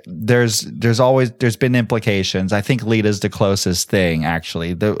there's been implications. I think Lita's the closest thing,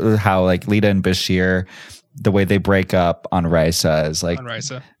 actually. How like Lita and Bashir the way they break up on Risa is like On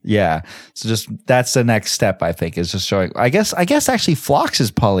Risa. Yeah. So just that's the next step, I think, is just showing. I guess actually Phlox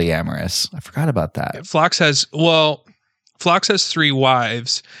is polyamorous. I forgot about that. Phlox has 3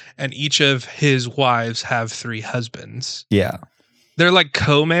 wives, and each of his wives have 3 husbands. Yeah. They're like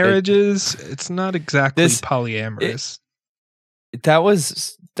co-marriages. It's not exactly polyamorous. That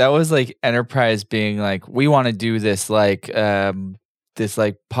was like Enterprise being like, we want to do this like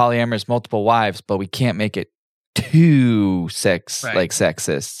polyamorous multiple wives, but we can't make it too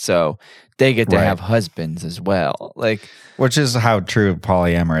sexist. So they get to have husbands as well. Like, which is how true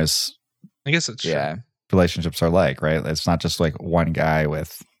polyamorous I guess it's true. relationships are like, right? It's not just like one guy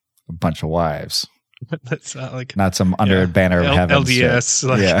with a bunch of wives. That's not like some under a banner of heaven. LDS.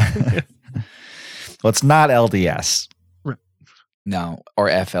 Well, it's not LDS. no, or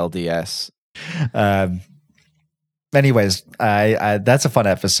FLDS. Anyways, I that's a fun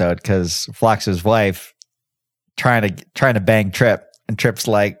episode because Phlox's wife trying to bang Trip, and Trip's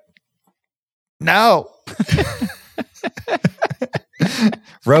like, no.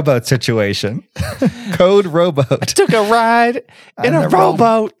 Rowboat situation. Code rowboat. Took a ride in a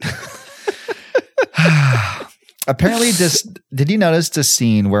rowboat. Apparently, did you notice the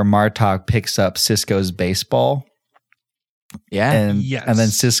scene where Martok picks up Sisko's baseball? Yeah. And then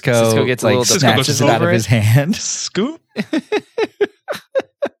Sisko gets like a little snatches it out of his hand. Scoop.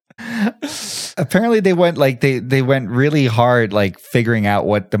 Apparently they went really hard like figuring out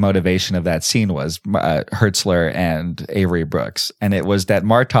what the motivation of that scene was, Hertzler and Avery Brooks, and it was that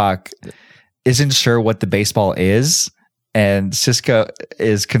Martok isn't sure what the baseball is, and Sisko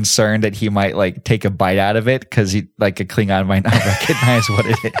is concerned that he might like take a bite out of it because he like a Klingon might not recognize what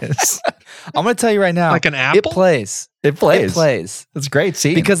it is. I'm gonna tell you right now, like an apple. It plays. It's a great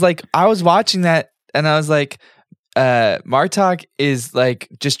scene because like I was watching that and I was like, Martok is like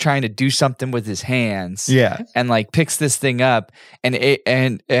just trying to do something with his hands, and like picks this thing up, and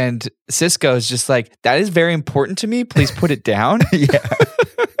Sisko is just like, that is very important to me. Please put it down.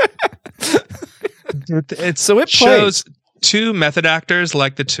 It shows plays. 2 method actors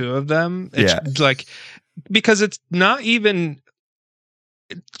like the 2 of them. It's like because it's not even.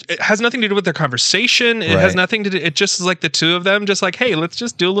 It has nothing to do with their conversation. It has nothing to do. It just is like the 2 of them, just like, hey, let's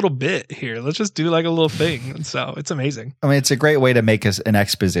just do a little bit here. Let's just do like a little thing. And so it's amazing. I mean, it's a great way to make an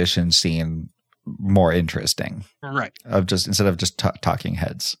exposition scene more interesting, right? Of just instead of just talking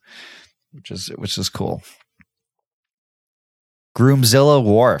heads, which is cool. Groomzilla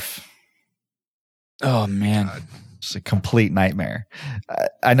Worf. Oh man, it's a complete nightmare.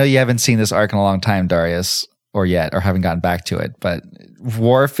 I know you haven't seen this arc in a long time, Darius. Or haven't gotten back to it, but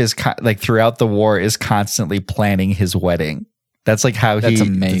Worf is like throughout the war is constantly planning his wedding. That's like how That's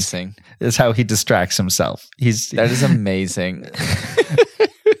amazing. Is how he distracts himself. That is amazing.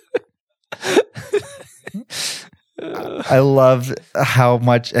 I love how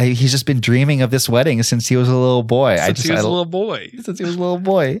much he's just been dreaming of this wedding since he was a little boy. Since he was a little boy.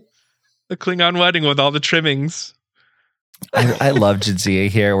 The Klingon wedding with all the trimmings. I love Jadzia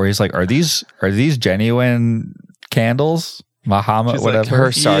here, where he's like, "Are these genuine candles?" Muhammad, She's whatever. Like,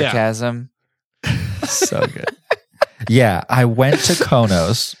 her sarcasm, so good. Yeah, I went to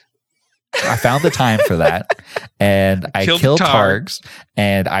Konos. I found the time for that, and I killed Targs,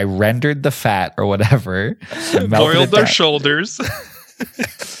 and I rendered the fat or whatever. Boiled their shoulders.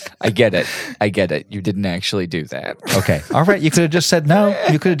 I get it. You didn't actually do that. Okay, all right. You could have just said no.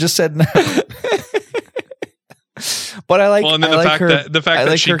 But I like. Well, and then the fact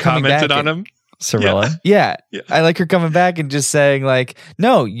that she commented on him, Cirilla. Yeah. I like her coming back and just saying like,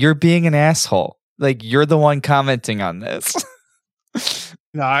 "No, you're being an asshole. Like you're the one commenting on this."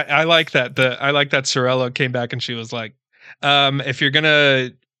 No, I like that. I like that Cirilla came back and she was like, "If you're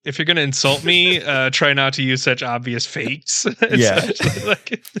gonna insult me, try not to use such obvious fakes." Dax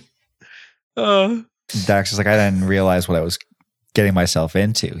is like, I didn't realize what I was getting myself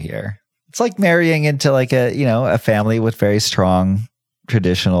into here. It's like marrying into like a family with very strong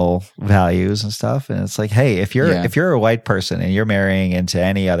traditional values and stuff. And it's like, hey, if you're a white person and you're marrying into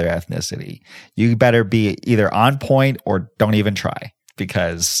any other ethnicity, you better be either on point or don't even try,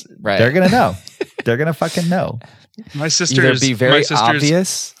 because they're gonna know. They're gonna fucking know. My sister be very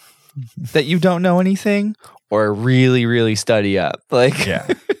obvious that you don't know anything, or really, really study up. Like, yeah.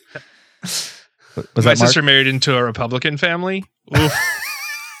 My sister married into a Republican family. Oof.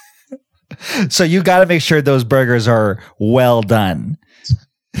 So you got to make sure those burgers are well done.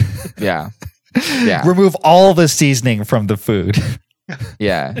 Yeah. Remove all the seasoning from the food.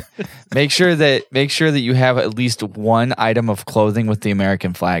 Yeah. Make sure that you have at least one item of clothing with the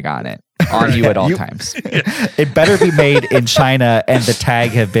American flag on it on you at all times. It better be made in China and the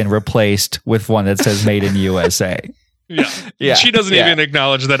tag have been replaced with one that says made in USA. Yeah. She doesn't even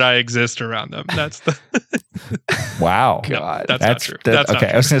acknowledge that I exist around them. That's the Wow. God. That's not true. That's okay. not true.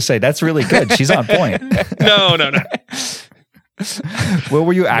 I was going to say that's really good. She's on point. No. What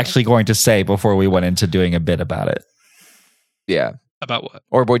were you actually going to say before we went into doing a bit about it? Yeah. About what?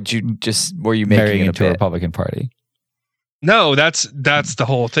 Or were you making Marrying it into a bit? Republican Party. No, that's the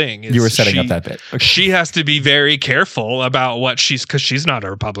whole thing. You were setting up that bit. Okay. She has to be very careful about what because she's not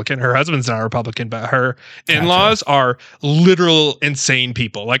a Republican. Her husband's not a Republican, but her in-laws are literal insane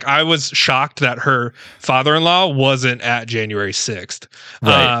people. Like, I was shocked that her father-in-law wasn't at January 6th.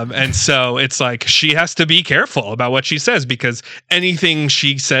 Right. And so it's like she has to be careful about what she says because anything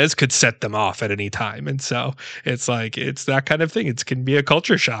she says could set them off at any time. And so it's like, it's that kind of thing. It can be a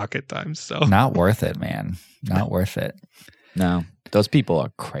culture shock at times. So Not worth it, man. Not worth it. No. Those people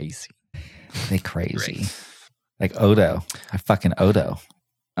are crazy. They crazy. Like Odo. Odo.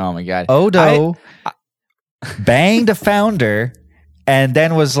 Oh my God. Odo banged a founder and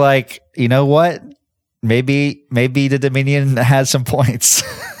then was like, you know what? Maybe the Dominion has some points.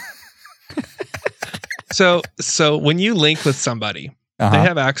 So when you link with somebody, they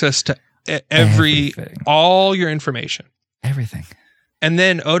have access to Everything. all your information. Everything. And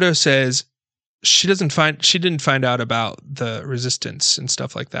then Odo says she didn't find out about the resistance and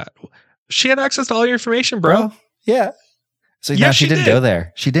stuff like that. She had access to all your information, bro. Yeah. So Yeah, no, she she didn't did. go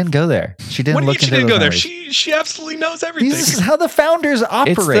there. She didn't go there. She didn't What do you look mean she into didn't those go there? numbers. She absolutely knows everything. This is how the founders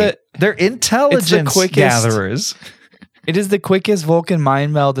operate. They're intelligence quickest- gatherers. It is the quickest Vulcan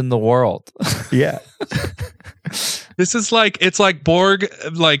mind meld in the world. Yeah. This is like, it's like Borg,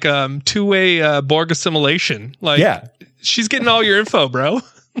 like two-way Borg assimilation. Like, Yeah. she's getting all your info, bro.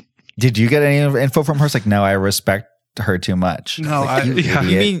 Did you get any info from her? It's like, no, I respect her too much. No, Like, you yeah. You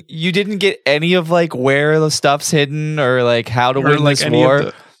idiot. mean you didn't get any of like where the stuff's hidden or like how to Or win like this any war?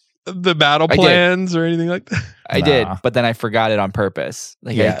 of the battle I did. plans or anything like that. I Nah. did, but then I forgot it on purpose.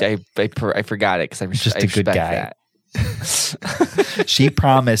 Like Yeah. I forgot it because I Just a good respect guy. that. She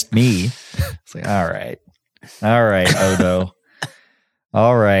promised me. It's like, all right, Odo.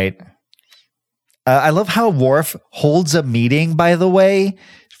 All right. I love how Worf holds a meeting, by the way,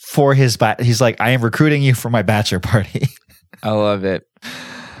 for his he's like, I am recruiting you for my bachelor party. I love it.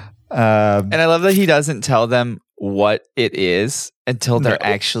 And I love that he doesn't tell them what it is until they're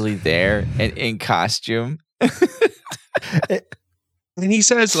actually there and in costume. And he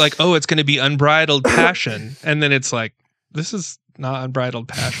says like, oh, it's going to be unbridled passion. And then it's like, this is not unbridled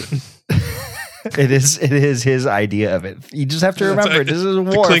passion. It is his idea of it. You just have to That's remember, like this is the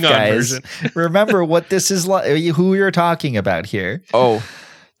Worf, Klingon guys. version. Remember what this is like, who you're talking about here. Oh,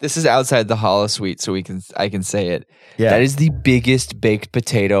 this is outside the holosuite, so I can say it. Yeah. That is the biggest baked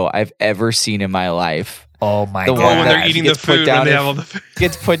potato I've ever seen in my life. Oh my The god. Oh, one when that they're eating the gets put food, when down they in- have all the food.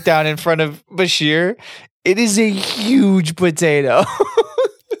 Gets put down in front of Bashir. It is a huge potato.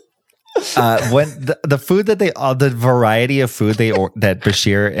 When the food that the variety of food that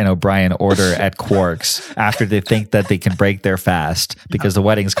Bashir and O'Brien order at Quark's after they think that they can break their fast because the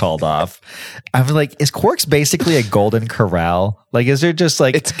wedding's called off, I'm like, is Quark's basically a Golden Corral? Like, is there just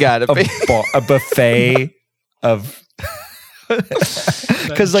like It's gotta be. a buffet of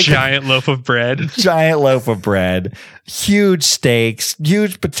because like Giant loaf of bread. giant loaf of bread, huge steaks,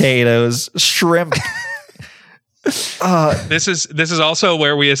 huge potatoes, shrimp. This is also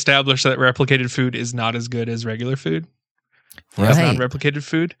where we establish that replicated food is not as good as regular food. As Right. non-replicated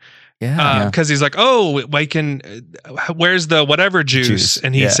food. Yeah. Because he's like, oh, where's the whatever juice?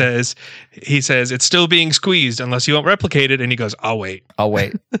 And he yeah. says it's still being squeezed unless you won't replicate it. And he goes, I'll wait. I'll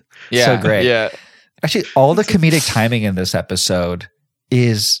wait. Yeah, So great. Yeah. Actually, all the comedic timing in this episode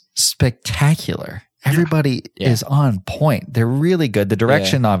is spectacular. Everybody is on point. They're really good. The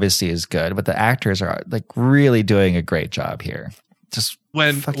direction obviously is good, but the actors are like really doing a great job here. Just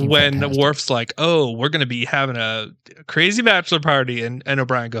When fucking fantastic. Worf's like, oh, we're gonna be having a crazy bachelor party, and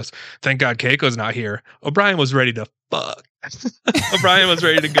O'Brien goes, thank God Keiko's not here. O'Brien was ready to fuck. O'Brien was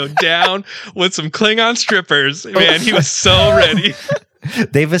ready to go down with some Klingon strippers. Man, he was so ready.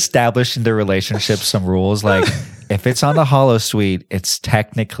 They've established in their relationship some rules like if it's on the holosuite, it's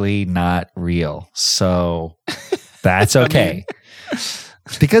technically not real. So that's okay.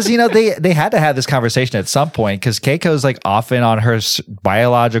 Because, you know, they had to have this conversation at some point because Keiko's like often on her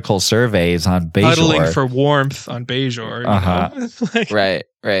biological surveys on Bajor. Huddling for warmth on Bajor. Like,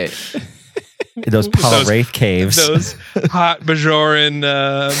 Right. those Palwraith caves. those hot Bajoran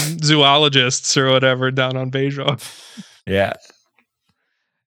zoologists or whatever down on Bajor. Yeah.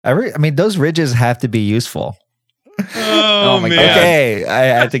 I mean, those ridges have to be useful. Oh, my man. God. Okay, I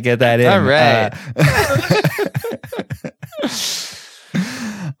had to get that in. All right.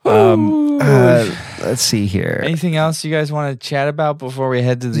 Let's see here. Anything else you guys want to chat about before we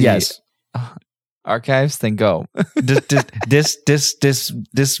head to the Yes. archives? Then go. This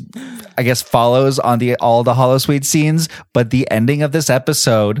I guess follows on all the Holosuite scenes, but the ending of this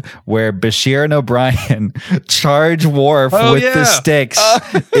episode where Bashir and O'Brien charge Worf with the sticks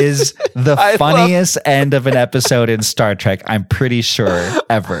is the funniest end of an episode in Star Trek, I'm pretty sure,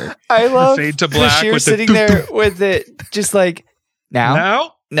 ever. I love Fade to black Bashir with the sitting there with it, just like now.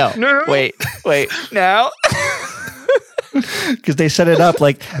 Now? No. Wait. Now. Because they set it up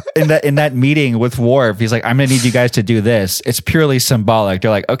like in that meeting with Worf, he's like, I'm gonna need you guys to do this. It's purely symbolic.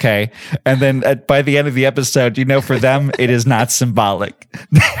 They're like, okay. And then by the end of the episode, for them it is not symbolic.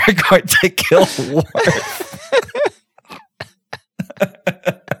 They're going to kill Worf.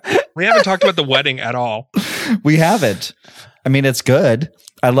 We haven't talked about the wedding at all. We haven't. I mean, it's good.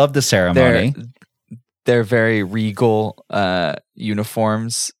 I love the ceremony. They're very regal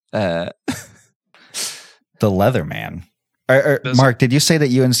uniforms. The Leatherman. Mark, did you say that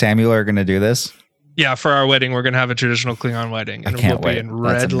you and Samuel are going to do this? Yeah, for our wedding, we're going to have a traditional Klingon wedding. And I can't we'll be wait. in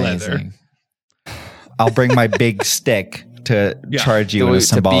red leather. I'll bring my big stick to charge you in a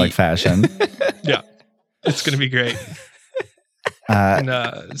symbolic fashion. Yeah, it's going to be great.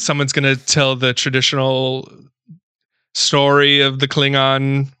 And someone's going to tell the traditional story of the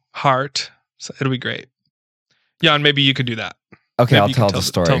Klingon heart. So it'll be great. Jan, maybe you could do that. Okay, Maybe I'll you tell can the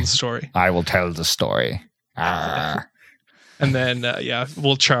story. Tell the story. I will tell the story. And then,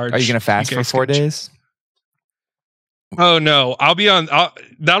 we'll charge. Are you going to fast for 4 days? Oh, no. I'll be on.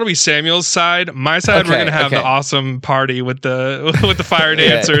 That'll be Samuel's side. My side, we're going to have the awesome party with the fire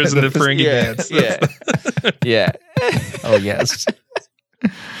dancers and the Ferengi dance. Yeah. Oh, yes.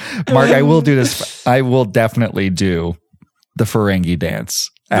 Mark, I will do this. I will definitely do the Ferengi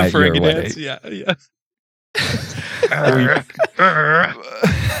dance at your wedding. Yeah.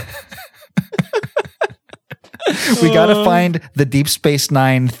 We got to find the Deep Space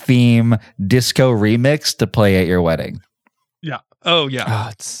Nine theme disco remix to play at your wedding. Yeah. Oh, yeah.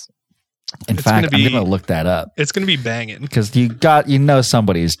 Oh, In fact, I'm going to look that up. It's going to be banging. Because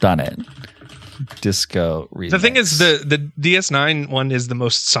somebody's done it. Disco remix. The thing is, the DS9 one is the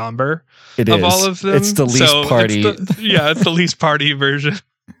most somber of all of them. It's the least party. It's the least party version.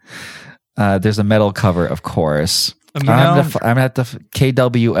 There's a metal cover, of course. I'm at the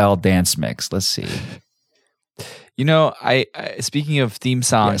KWL dance mix. Let's see. I speaking of theme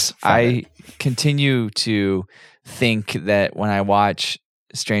songs, I continue to think that when I watch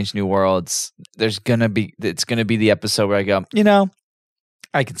Strange New Worlds, it's gonna be the episode where I go,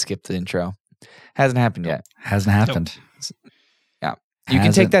 I can skip the intro. Hasn't happened yet. Hasn't happened. Yeah, you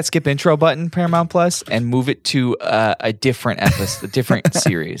can take that skip intro button, Paramount Plus, and move it to a different episode, a different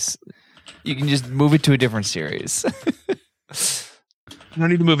series. You can just move it to a different series. You don't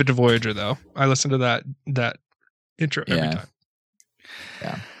need to move it to Voyager, though. I listen to that intro every time.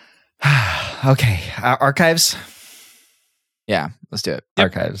 Yeah. Okay. Archives? Yeah, let's do it. Yep.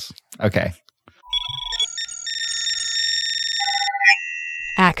 Archives. Okay.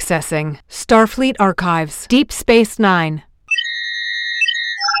 Accessing Starfleet Archives. Deep Space Nine.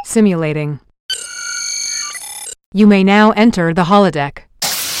 Simulating. You may now enter the holodeck.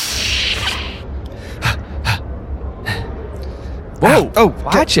 Whoa! Oh,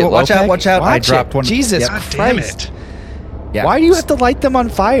 watch it! Watch out! Watch out! I dropped one. Jesus Christ! Damn it! Yeah. Why do you have to light them on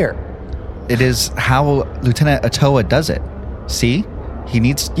fire? It is how Lieutenant Otoa does it. See,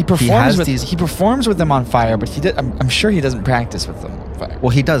 he performs with them on fire, but I'm sure he doesn't practice with them on fire. Well,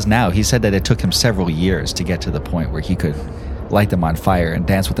 he does now. He said that it took him several years to get to the point where he could light them on fire and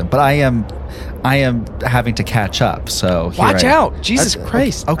dance with them. But I am having to catch up. So watch out! Jesus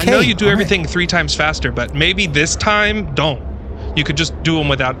Christ! Okay, I know you do everything 3 times faster, but maybe this time don't. You could just do them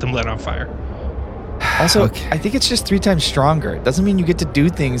without them lit on fire. Also, I think it's just 3 times stronger. It doesn't mean you get to do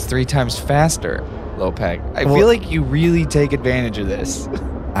things 3 times faster, Lopek. I feel like you really take advantage of this.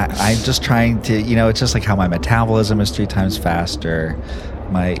 I'm just trying to, it's just like how my metabolism is 3 times faster.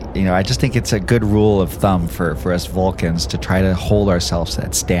 I just think it's a good rule of thumb for us Vulcans to try to hold ourselves to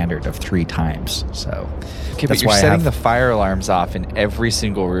that standard of 3 times. So, okay, but you're setting the fire alarms off in every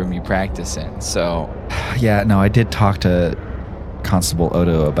single room you practice in. So, yeah, no, I did talk to Constable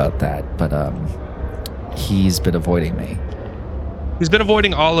Odo about that, but he's been avoiding me. He's been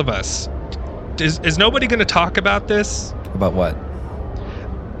avoiding all of us. Is nobody going to talk about this? About what?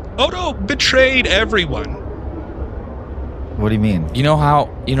 Odo betrayed everyone. What do you mean? You know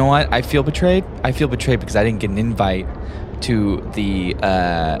what? I feel betrayed. I feel betrayed because I didn't get an invite to the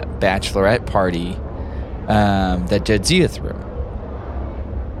bachelorette party that Jadzia threw.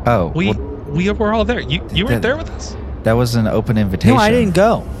 Oh, We were all there. You weren't there with us? that was an open invitation. No, I didn't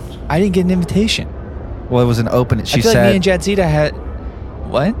go. I didn't get an invitation. Well, it was an open. She I feel said. like me and Jadzia had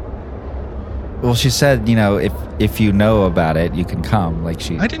what? Well, she said, if you know about it, you can come. Like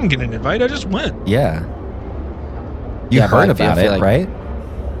I didn't get an invite. I just went. Yeah. You Yeah, but heard I feel about it, like- right?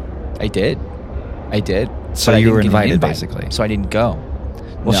 I did. So But I you didn't were get an invited, invite, basically. So I didn't go.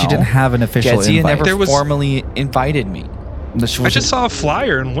 Well, she No. didn't have an official Jadzia invite. never There was- formally invited me. I just saw a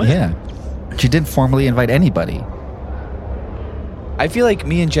flyer and went. Yeah. She didn't formally invite anybody. I feel like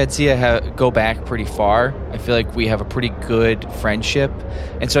me and Jadzia go back pretty far. I feel like we have a pretty good friendship,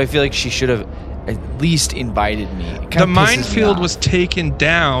 and so I feel like she should have at least invited me. It The kinda pisses me minefield off. was taken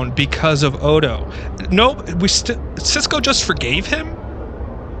down because of Odo. No, Cisco just forgave him?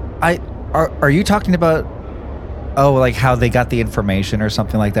 Are you talking about like how they got the information or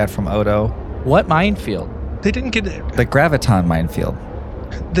something like that from Odo? What minefield? They didn't get it. The Graviton minefield.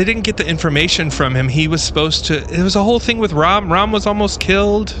 They didn't get the information from him. He was supposed to. It was a whole thing with Rom. Rom was almost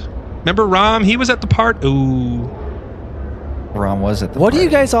killed. Remember Rom? He was at the part. Ooh, Rom was at the What are you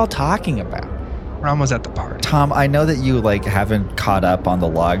party. guys all talking about? Rom was at the party. Tom, I know that you haven't caught up on the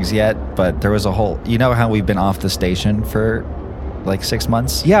logs yet, but there was a whole. You know how we've been off the station for 6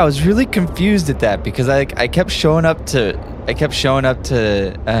 months? Yeah, I was really confused at that because I kept showing up to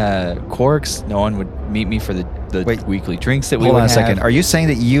Quarks. No one would meet me for the Wait. weekly drinks that we Hold would on a have. second. Are you saying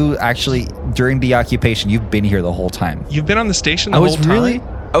that you actually during the occupation you've been here the whole time? You've been on the station the I was whole time?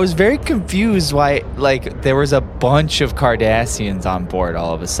 I was very confused why there was a bunch of Cardassians on board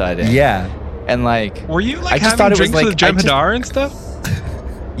all of a sudden. Yeah. And Were you I just having thought it was drinks with I just- Jem'Hadar and stuff?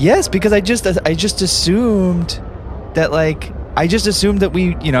 Yes, because I just assumed that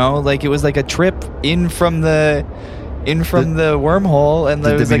we it was like a trip in from the wormhole, and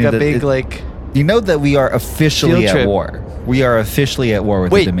there the was like a Dominion, big You know that we are officially Field at trip. war. We are officially at war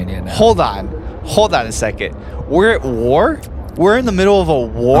with Wait, the Dominion now. hold on a second. We're at war. We're in the middle of a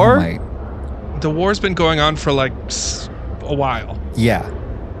war. Oh my- The war's been going on for a while. Yeah.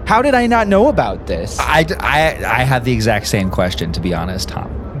 How did I not know about this? I had the exact same question, to be honest, Tom.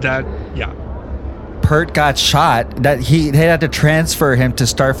 Yeah. Pert got shot. That they had to transfer him to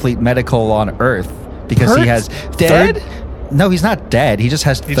Starfleet Medical on Earth because he Pert's has dead? No, he's not dead. He just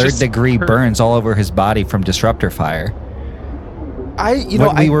has He's third just degree hurt. burns all over his body from disruptor fire.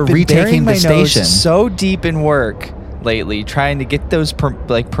 When we we were retaking the station. so deep in work lately, trying to get those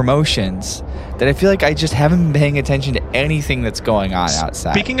promotions, that I feel like I just haven't been paying attention to anything that's going on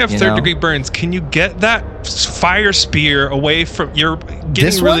outside. Speaking of you third know? degree burns, can you get that fire spear away from? You're getting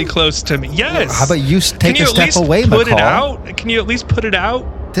This really one? close to me. Yes. How about you take Can you a at step least away, put it McCall? out? Can you at least put it out?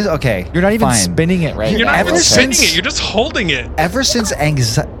 Okay, You're not even fine. spinning it right You're now. not even Ever spinning since- it. You're just holding it. Ever since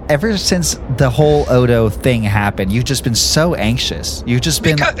the whole Odo thing happened, you've just been so anxious. You've just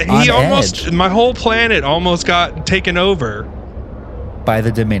been Because on edge my whole planet almost got taken over. by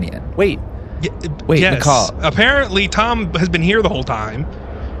the Dominion. Wait, Yes. McCall. Apparently, Tom has been here the whole time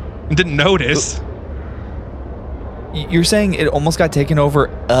and didn't notice. you're saying it almost got taken over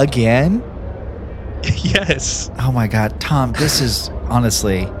again? Yes. Oh my God, Tom, this is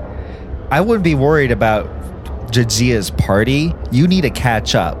honestly, I wouldn't be worried about Jadzia's party. You need to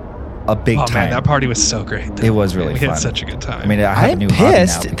catch up a big Oh time. man, that party was so great. It was really we fun. had such a good time. I mean, I have a I'm new hobby now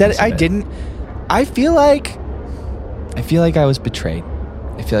pissed because that of I it. didn't. I feel like I was betrayed.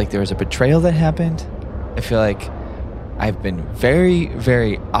 I feel like there was a betrayal that happened. I feel like I've been very,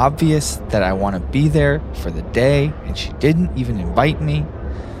 very obvious that I want to be there for the day, and she didn't even invite me.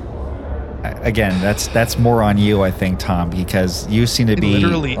 Again, that's more on you, I think, Tom, because you seem to be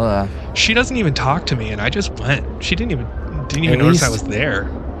literally, Uh, she doesn't even talk to me, and I just went. She didn't even At notice I least- was there.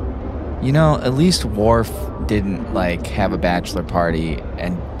 You know, at least Worf didn't have a bachelor party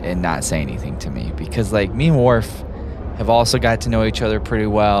and not say anything to me, because me and Worf have also got to know each other pretty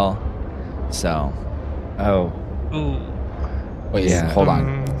well. So, Oh, Ooh. wait, Yeah. hold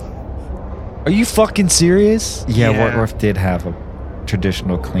on. Are you fucking serious? yeah. Yeah. Worf did have a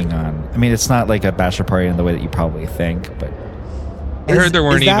traditional Klingon. I mean, it's not like a bachelor party in the way that you probably think, but I heard there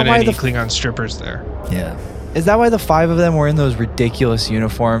weren't is that even why any the- Klingon strippers there. yeah. Is that why the 5 of them were in those ridiculous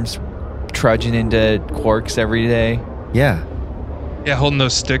uniforms, trudging into Quarks every day? Yeah. Yeah, holding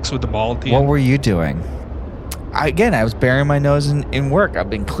those sticks with the ball at the What end. were you doing? I was burying my nose in work. I've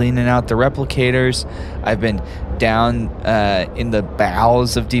been cleaning out the replicators. I've been down in the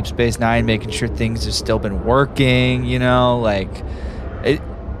bowels of Deep Space Nine, making sure things have still been working.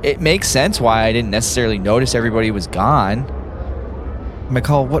 It makes sense why I didn't necessarily notice everybody was gone.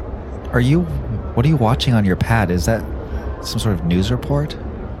 McCall, what are you watching on your pad? Is that some sort of news report.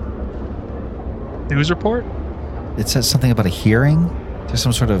 News report? It says something about a hearing. There's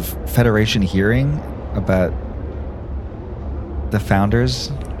some sort of Federation hearing about the founders.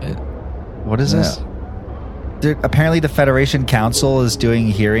 What is this? Apparently the Federation Council is doing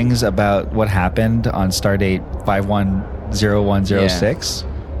hearings about what happened on Stardate 510106.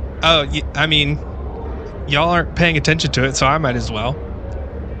 Oh, I mean, y'all aren't paying attention to it, so I might as well.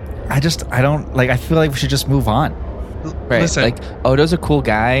 I don't like. I feel like we should just move on. Right. Listen. Like, Odo's a cool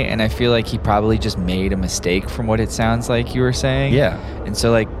guy, and I feel like he probably just made a mistake from what it sounds like you were saying. Yeah. And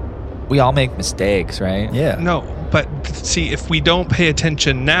so, like, we all make mistakes, right? Yeah. No, but see, if we don't pay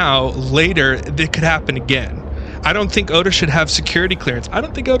attention now, later, it could happen again. I don't think Oda should have security clearance. I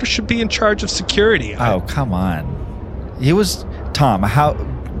don't think Oda should be in charge of security. Oh, come on. He was... Tom,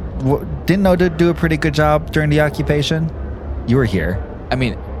 didn't Oda do a pretty good job during the occupation? You were here. I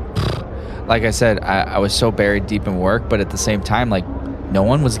mean, like I said, I was so buried deep in work, but at the same time, like, no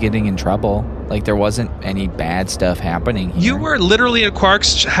one was getting in trouble. Like, there wasn't any bad stuff happening here. You were literally at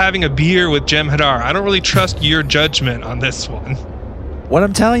Quark's having a beer with Jem'Hadar. I don't really trust your judgment on this one. What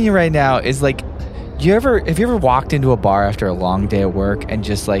I'm telling you right now is, like, have you ever walked into a bar after a long day at work and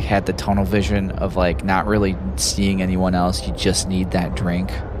just, like, had the tunnel vision of, like, not really seeing anyone else? You just need that drink.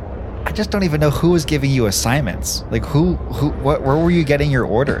 I just don't even know who was giving you assignments. Like, where were you getting your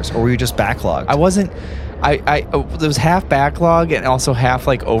orders? Or were you just backlogged? I wasn't... there was half backlog and also half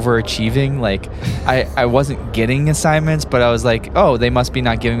like overachieving. Like I wasn't getting assignments, but I was like, oh, they must be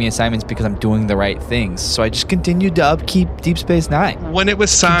not giving me assignments because I'm doing the right things. So I just continued to upkeep Deep Space Nine. When it was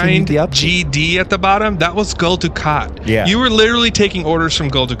signed GD at the bottom, that was Gul Dukat. Yeah. You were literally taking orders from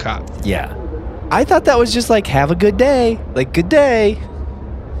Gul Dukat. Yeah. I thought that was just like, have a good day. Like, good day.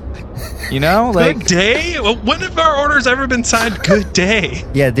 You know, like, good day. When have our orders ever been signed? Good day.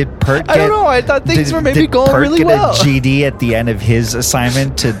 Yeah, did Pert? I don't know. I thought things were maybe going Pert really well. Did Pert get a GD at the end of his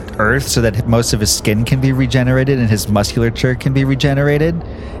assignment to Earth so that most of his skin can be regenerated and his musculature can be regenerated?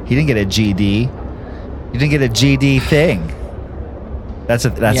 He didn't get a GD. He didn't get a GD thing. That's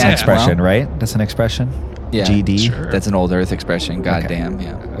an expression, right? That's an expression. Yeah, GD. Sure. That's an old Earth expression. Goddamn. Okay.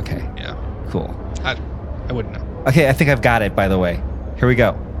 Yeah. Okay. Yeah. Cool. I wouldn't know. Okay, I think I've got it. By the way, here we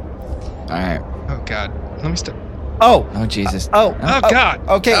go. All right. Oh God. Let me stop. Oh Jesus. Oh God.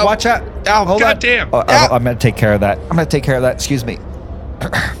 Okay, watch out. Oh, hold God on. damn. I'm going to take care of that. Excuse me. All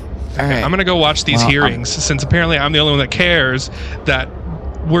right. I'm going to go watch these hearings since apparently I'm the only one that cares that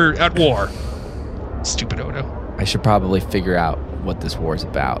we're at war. Stupid Odo. I should probably figure out what this war's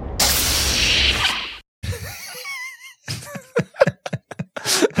about.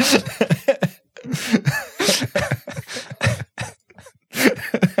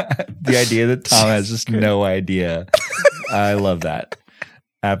 The idea that Tom has just no idea. I love that.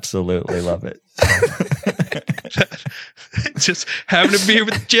 Absolutely love it. Just having a beer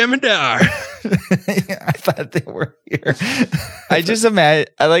with Jem'Hadar. I thought they were here. I just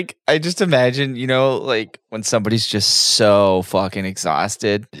imagine, you know, like when somebody's just so fucking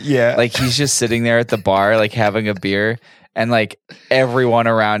exhausted. Yeah. Like he's just sitting there at the bar, like having a beer, and like everyone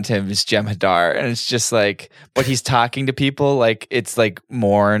around him is Jem'Hadar, and it's just like, but he's talking to people like it's like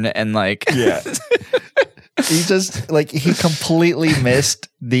Morn and like yeah. He just like he completely missed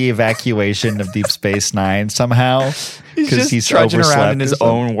the evacuation of Deep Space Nine somehow because he's trudging around in his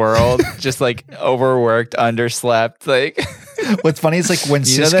overslept own world, just like overworked, underslept. Like what's funny is like when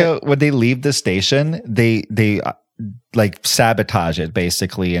Cisco when they leave the station, they like sabotage it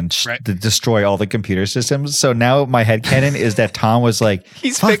basically and destroy all the computer systems. So now my headcanon is that Tom was like,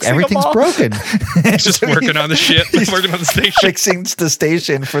 he's fixing everything's broken. He's just working on the ship, working on the station, fixing the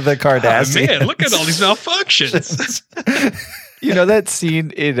station for the Cardassians. Oh, man, look at all these malfunctions. You know that scene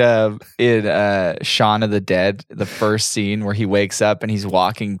in Shaun of the Dead, the first scene where he wakes up and he's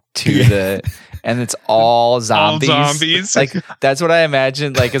walking to the and it's all zombies. All zombies. Like that's what I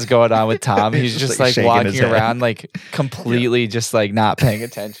imagine like is going on with Tom. He's just like walking around like completely just like not paying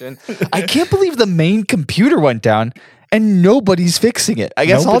attention. I can't believe the main computer went down and nobody's fixing it. I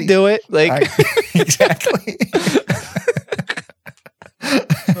guess I'll do it. Like exactly.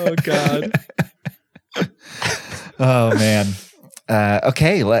 Oh God. Oh man.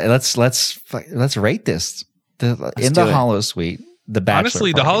 Okay, let's rate this. In the Holosuite, the Bachelor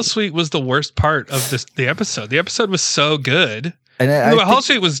honestly, party. the Holosuite was the worst part of the episode. The episode was so good. And the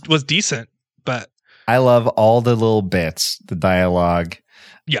Holosuite was decent, but I love all the little bits, the dialogue.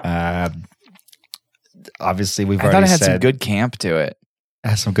 Yeah. Obviously, we've I already thought it had said some good camp to it.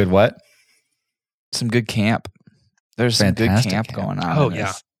 Has some good what? Some good camp. There's some good camp going on. Oh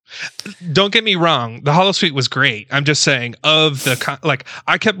yeah. Don't get me wrong. The holosuite was great. I'm just saying of the, like,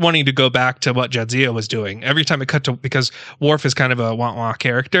 I kept wanting to go back to what Jadzia was doing every time it cut to, because Worf is kind of a wah-wah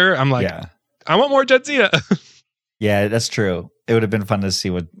character. I'm like, I want more Jadzia. Yeah, that's true. It would have been fun to see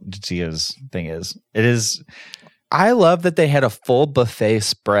what Jadzia's thing is. It is. I love that they had a full buffet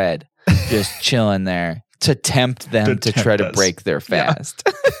spread just chilling there to tempt them to try to break their fast.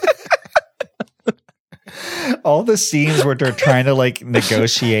 All the scenes where they're trying to like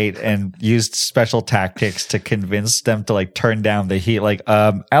negotiate and use special tactics to convince them to like turn down the heat. Like,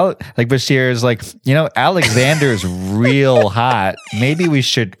 like Bashir is like, you know, Alexander's real hot. Maybe we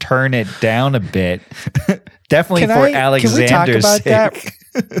should turn it down a bit. Definitely Alexander's sake.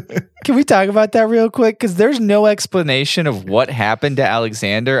 Can we talk about that real quick? Because there's no explanation of what happened to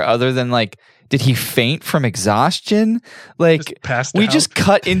Alexander other than like, did he faint from exhaustion? Like, we just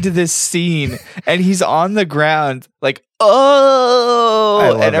cut into this scene and he's on the ground, like,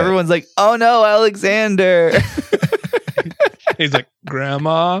 oh, and everyone's like, oh no, Alexander. He's like,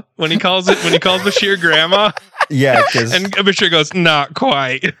 Grandma, when he calls Bashir Grandma. Yeah, and Bashir goes, not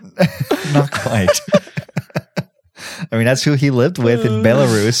quite. Not quite. I mean, that's who he lived with in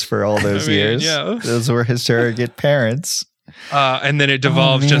Belarus for all those years. Yeah. Those were his surrogate parents. And then it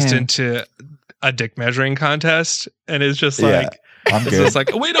devolves just into a dick measuring contest, and it's just like, it's just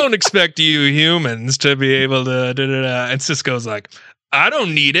like, we don't expect you humans to be able to and Sisko's like, I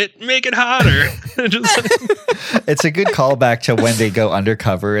don't need it, make it hotter. It's a good callback to when they go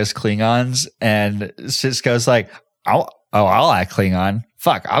undercover as Klingons, and Sisko's like, I'll act Klingon.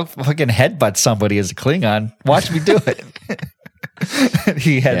 Fuck, I'll fucking headbutt somebody as a Klingon. Watch me do it.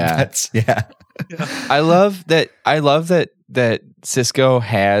 He headbutts. Yeah. I love that Sisko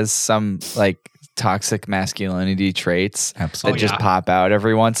has some like toxic masculinity traits that just pop out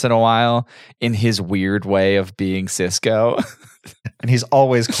every once in a while in his weird way of being Sisko. And he's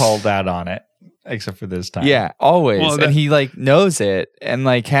always called out on it, except for this time. Yeah, always. Well, and he like knows it and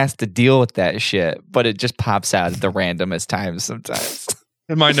like has to deal with that shit, but it just pops out at the randomest times sometimes.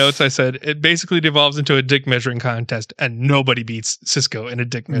 In my notes, I said it basically devolves into a dick measuring contest, and nobody beats Sisko in a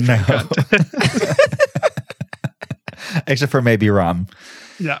dick measuring contest. Except for maybe Rom.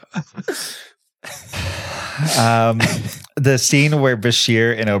 Yeah. The scene where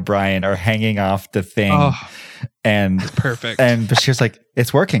Bashir and O'Brien are hanging off the thing, and it's perfect. And Bashir's like,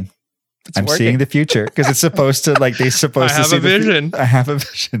 "It's working. I'm seeing the future because it's supposed to like they're supposed to see the vision. I have a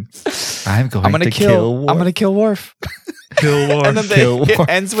vision. I'm going to kill Worf. I'm going to kill Worf. Kill Worf. And then it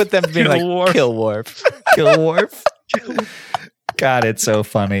ends with them being like, Worf. kill Worf. Kill Worf. God, it's so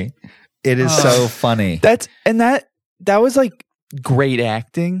funny. It is so funny. That was like great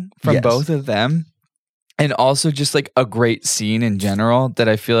acting from both of them. And also just like a great scene in general that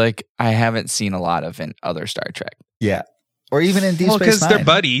I feel like I haven't seen a lot of in other Star Trek. Yeah. Or even in Deep Space Nine. Because they're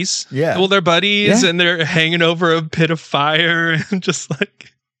buddies. Yeah. Well, they're buddies and they're hanging over a pit of fire and just like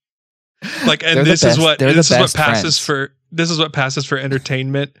and this is what passes for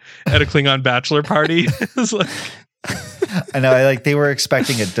entertainment at a Klingon bachelor party. It's like, I know, they were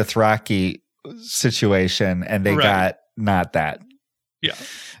expecting a Dothraki situation and they got not that. Yeah.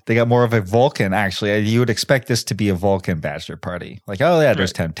 They got more of a Vulcan, actually. You would expect this to be a Vulcan bachelor party. Like, oh yeah,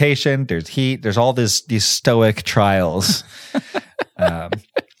 there's temptation, there's heat, there's all these stoic trials.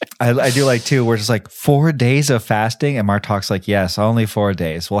 I do like too, we're just like 4 days of fasting, and Martok's like, yes, only 4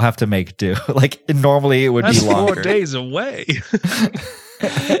 days. We'll have to make do. Like normally it would be longer. 4 days away.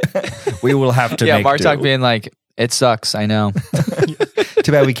 We will have to make Martok do. being like, it sucks, I know.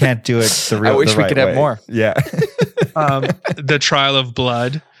 Too bad we can't do it the real I wish we could have more. Yeah. The trial of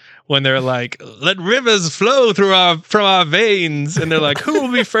blood, when they're like, let rivers flow from our veins, and they're like, who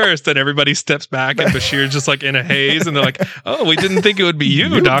will be first? And everybody steps back, and Bashir's just like in a haze, and they're like, oh, we didn't think it would be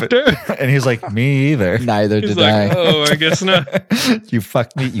you, Doctor. And he's like, me either. Neither He's did like, I. oh, I guess not. You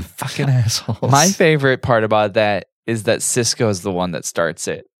fucked me, you fucking assholes. My favorite part about that is that Sisko is the one that starts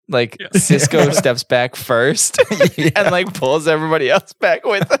it. Like Sisko steps back first and like pulls everybody else back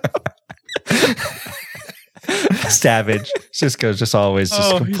with him. Savage. Sisko's just always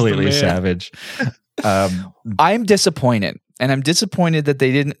completely savage. I'm disappointed. And I'm disappointed that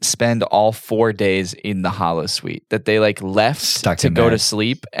they didn't spend all 4 days in the holosuite, that they like left to go to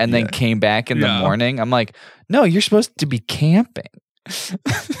sleep and then came back in the morning. I'm like, no, you're supposed to be camping.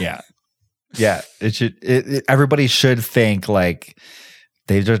 Yeah. It should. Everybody should think like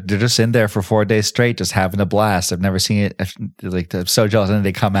they're just in there for 4 days straight, just having a blast. I've never seen it. Like, I'm so jealous, and then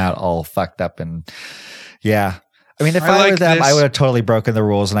they come out all fucked up. And yeah, I mean, if I were them, I would have totally broken the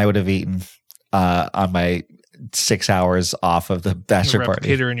rules, and I would have eaten on my 6 hours off of the bachelor party.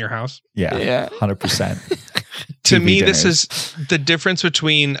 Replicator in your house. Yeah, 100%. to TV me, this dinners. is the difference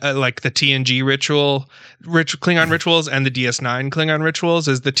between like the TNG Klingon rituals and the DS9 Klingon rituals.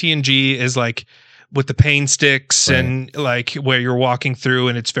 Is the TNG is like with the pain sticks and like where you're walking through,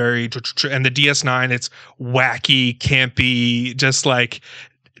 and it's very, and the DS9 it's wacky, campy, just like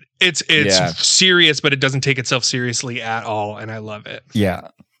it's serious, but it doesn't take itself seriously at all, and I love it. Yeah.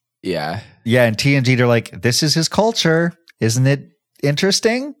 Yeah. Yeah, and TNG, they're like, this is his culture. Isn't it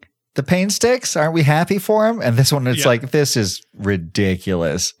interesting? The pain sticks, aren't we happy for him? And this one, it's like, this is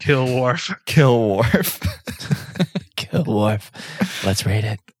ridiculous. Kill Worf. Kill Worf. Kill Worf. Let's rate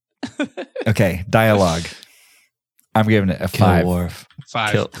it. Okay, dialogue. I'm giving it a Kill 5. Worf.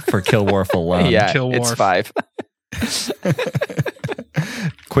 5. For Kill Worf alone. Yeah, Kill it's Worf. 5.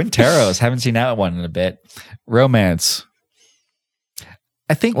 Quinteros, haven't seen that one in a bit. Romance.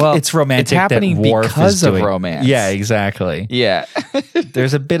 I think it's romantic. It's happening that Worf because is of doing, romance. Yeah, exactly. Yeah.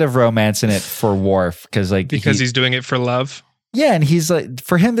 There's a bit of romance in it for Worf because he's doing it for love. Yeah, and he's like,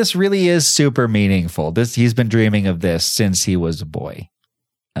 for him, this really is super meaningful. He's been dreaming of this since he was a boy.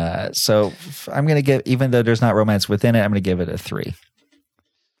 So I'm gonna give, even though there's not romance within it, I'm gonna give it a 3.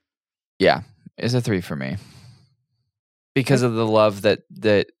 Yeah, it's a 3 for me. Because of the love that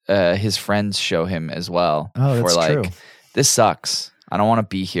his friends show him as well. Oh, that's for like, true. This sucks. I don't want to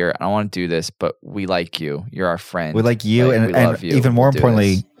be here. I don't want to do this, but we like you. You're our friend. We like you, we and love you. even more We'll do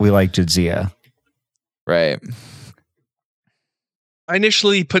importantly, this. we like Jadzia. Right. I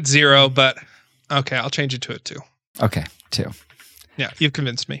initially put 0, but okay, I'll change it to a 2. Okay, 2. Yeah, you've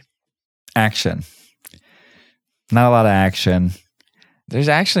convinced me. Action. Not a lot of action. There's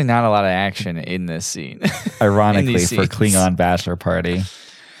actually not a lot of action in this scene. Ironically, In these for scenes. Klingon bachelor party.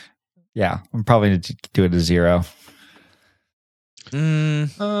 Yeah, I'm probably going to do it a 0.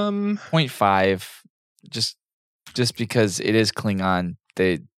 0.5. Just because it is Klingon.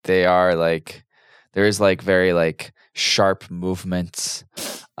 They are like, there is like very like sharp movements.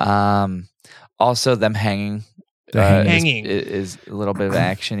 Also them hanging. Hanging is a little bit of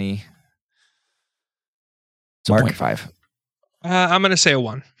actiony. So Mark? 0.5. I'm gonna say a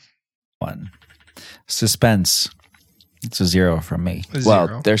 1. 1. Suspense. It's a 0 from me. A 0.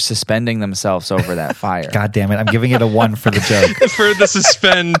 Well, they're suspending themselves over that fire. God damn it. I'm giving it a 1 for the joke. for the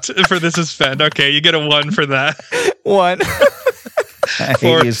suspend. Okay, you get a 1 for that. 1. I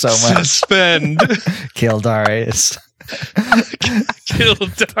hate you so much. Suspend. Kill Darius. Kill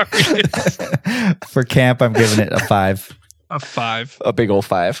Darius. For camp, I'm giving it a 5. A 5. A big old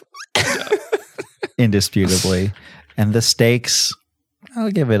 5. Indisputably. And the stakes, I'm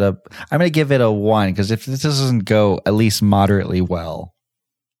going to give it a 1 because if this doesn't go at least moderately well,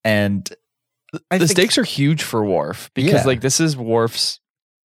 and The stakes are huge for Worf because like this is Worf's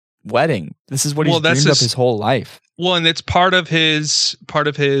wedding. This is what he's dreamed up his whole life. Well, and it's part of his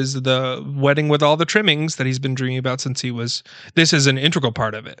the wedding with all the trimmings that he's been dreaming about since he was. This is an integral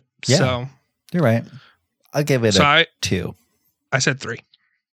part of it. Yeah. So you're right. I'll give it a 2. I said 3.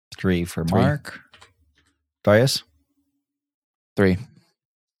 3 for Mark. Darius? 3.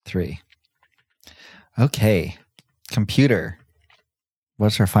 3. Okay. Computer.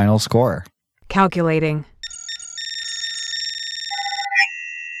 What's our final score? Calculating.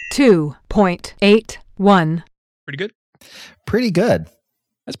 2.81. Pretty good. Pretty good.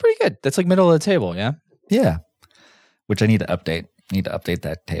 That's pretty good. That's like middle of the table, yeah? Yeah. Which I need to update. Need to update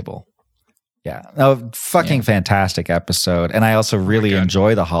that table. Yeah. Oh, fucking fantastic episode. And I also really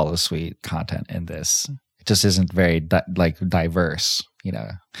enjoy the Holosuite content in this. It just isn't very diverse, you know.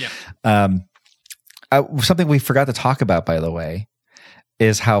 Yeah. Something we forgot to talk about, by the way,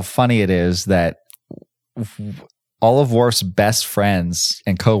 is how funny it is that all of Worf's best friends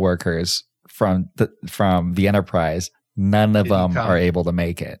and coworkers from the Enterprise, none of them are able to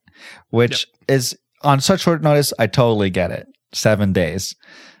make it, which is on such short notice. I totally get it. 7 days,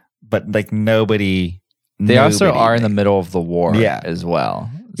 but like nobody. They also are in the middle of the war, as well.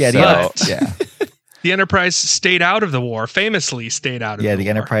 Yeah, the Enterprise stayed out of the war. Famously, stayed out of. Yeah, the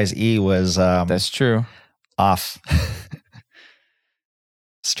Enterprise E was. That's true. Off.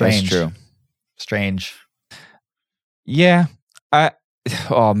 Strange. That's true. Strange. Yeah.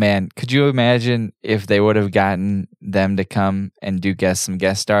 Oh man, could you imagine if they would have gotten them to come and do some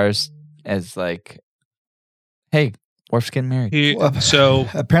guest stars as like, hey, Worf's getting married. So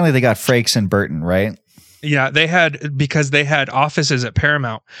apparently they got Frakes and Burton, right? Yeah, because they had offices at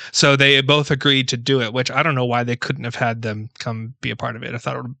Paramount, so they both agreed to do it. Which I don't know why they couldn't have had them come be a part of it. I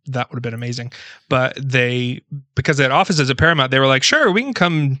thought that would have been amazing, but because they had offices at Paramount, they were like, "Sure, we can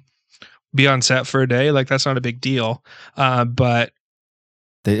come be on set for a day. Like that's not a big deal." But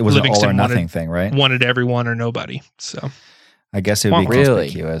it was an all or nothing wanted, thing, right? Wanted everyone or nobody. So I guess it would be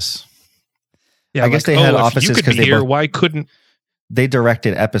conspicuous. Yeah, I guess they had offices because because they here. both, Why couldn't? they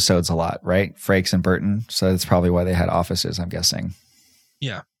directed episodes a lot, right? Frakes and Burton. So that's probably why they had offices, I'm guessing.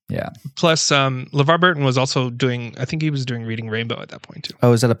 Yeah. Yeah. Plus, LeVar Burton was also doing. I think he was doing Reading Rainbow at that point too.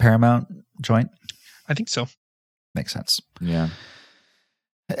 Oh, is that a Paramount joint? I think so. Makes sense. Yeah.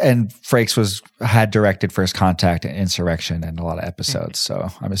 And Frakes had directed First Contact and Insurrection and a lot of episodes. So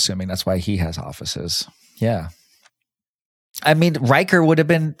I'm assuming that's why he has offices. Yeah. I mean, Riker would have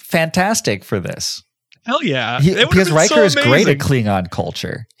been fantastic for this. Hell yeah. Because Riker is great at Klingon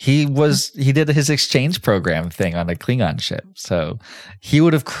culture. He did his exchange program thing on a Klingon ship. So he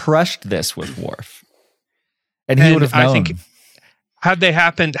would have crushed this with Worf. And he would have known. I think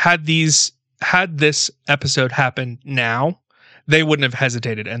had this episode happened now, they wouldn't have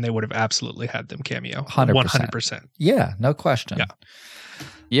hesitated and they would have absolutely had them cameo. 100%. Yeah, no question. Yeah.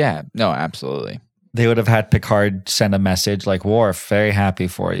 Yeah. No, absolutely. They would have had Picard send a message like, Worf, very happy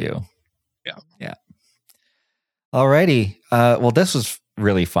for you. Yeah. Yeah. Alrighty. Well, this was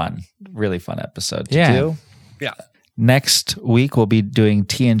really fun episode to do. Yeah. Next week, we'll be doing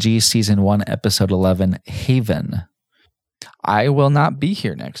TNG Season 1, Episode 11, Haven. I will not be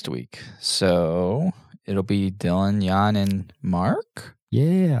here next week. So it'll be Dylan, Jan, and Mark.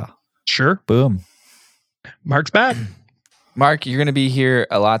 Yeah. Sure. Boom. Mark's back. Mark, you're going to be here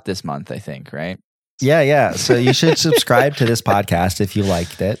a lot this month, I think, right? Yeah. So you should subscribe to this podcast if you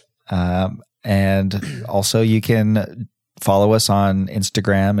liked it. And also you can follow us on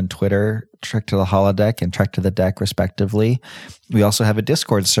Instagram and Twitter, Trek to the Holodeck and Trek to the Deck, respectively. We also have a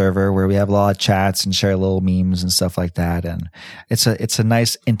Discord server where we have a lot of chats and share little memes and stuff like that. And it's a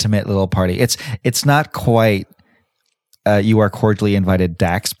nice, intimate little party. It's not quite you are cordially invited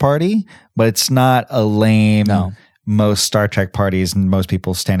Dax party, but it's not a lame most Star Trek parties and most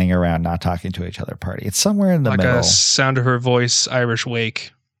people standing around not talking to each other party. It's somewhere in the middle. Like a sound of her voice, Irish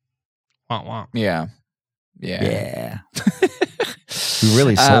wake. Wah, wah. Yeah. We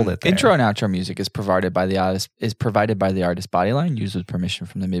really sold it there. Intro and outro music is provided by the artist Bodyline, used with permission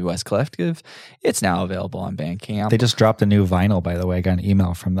from the Midwest Collective. It's now available on Bandcamp. They just dropped a new vinyl, by the way. I got an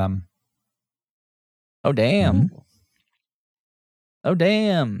email from them. Oh damn. Mm-hmm. Oh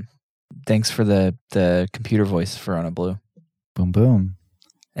damn. Thanks for the computer voice for Verona Blue. Boom boom.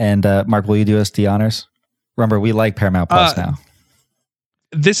 And Mark, will you do us the honors? Remember, we like Paramount Plus now.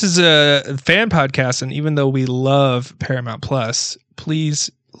 This is a fan podcast, and even though we love Paramount Plus, please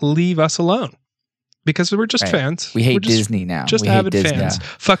leave us alone because we're just fans. We hate Disney now. Just we avid hate Disney. fans.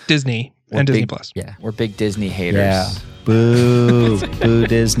 Fuck Disney and Disney Plus. Yeah, we're big Disney haters. Yeah. Boo. Boo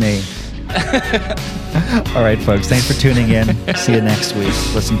Disney. All right, folks. Thanks for tuning in. See you next week.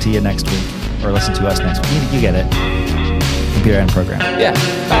 Listen to you next week. Or listen to us next week. You get it. Computer and program. Yeah.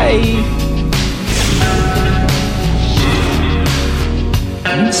 Bye.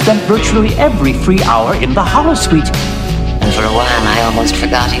 You spent virtually every free hour in the holosuite. And for a while, I almost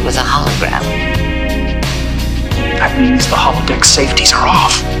forgot he was a hologram. That means the holodeck safeties are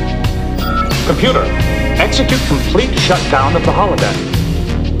off. Computer, execute complete shutdown of the holodeck.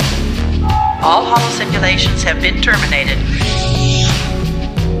 All holo simulations have been terminated.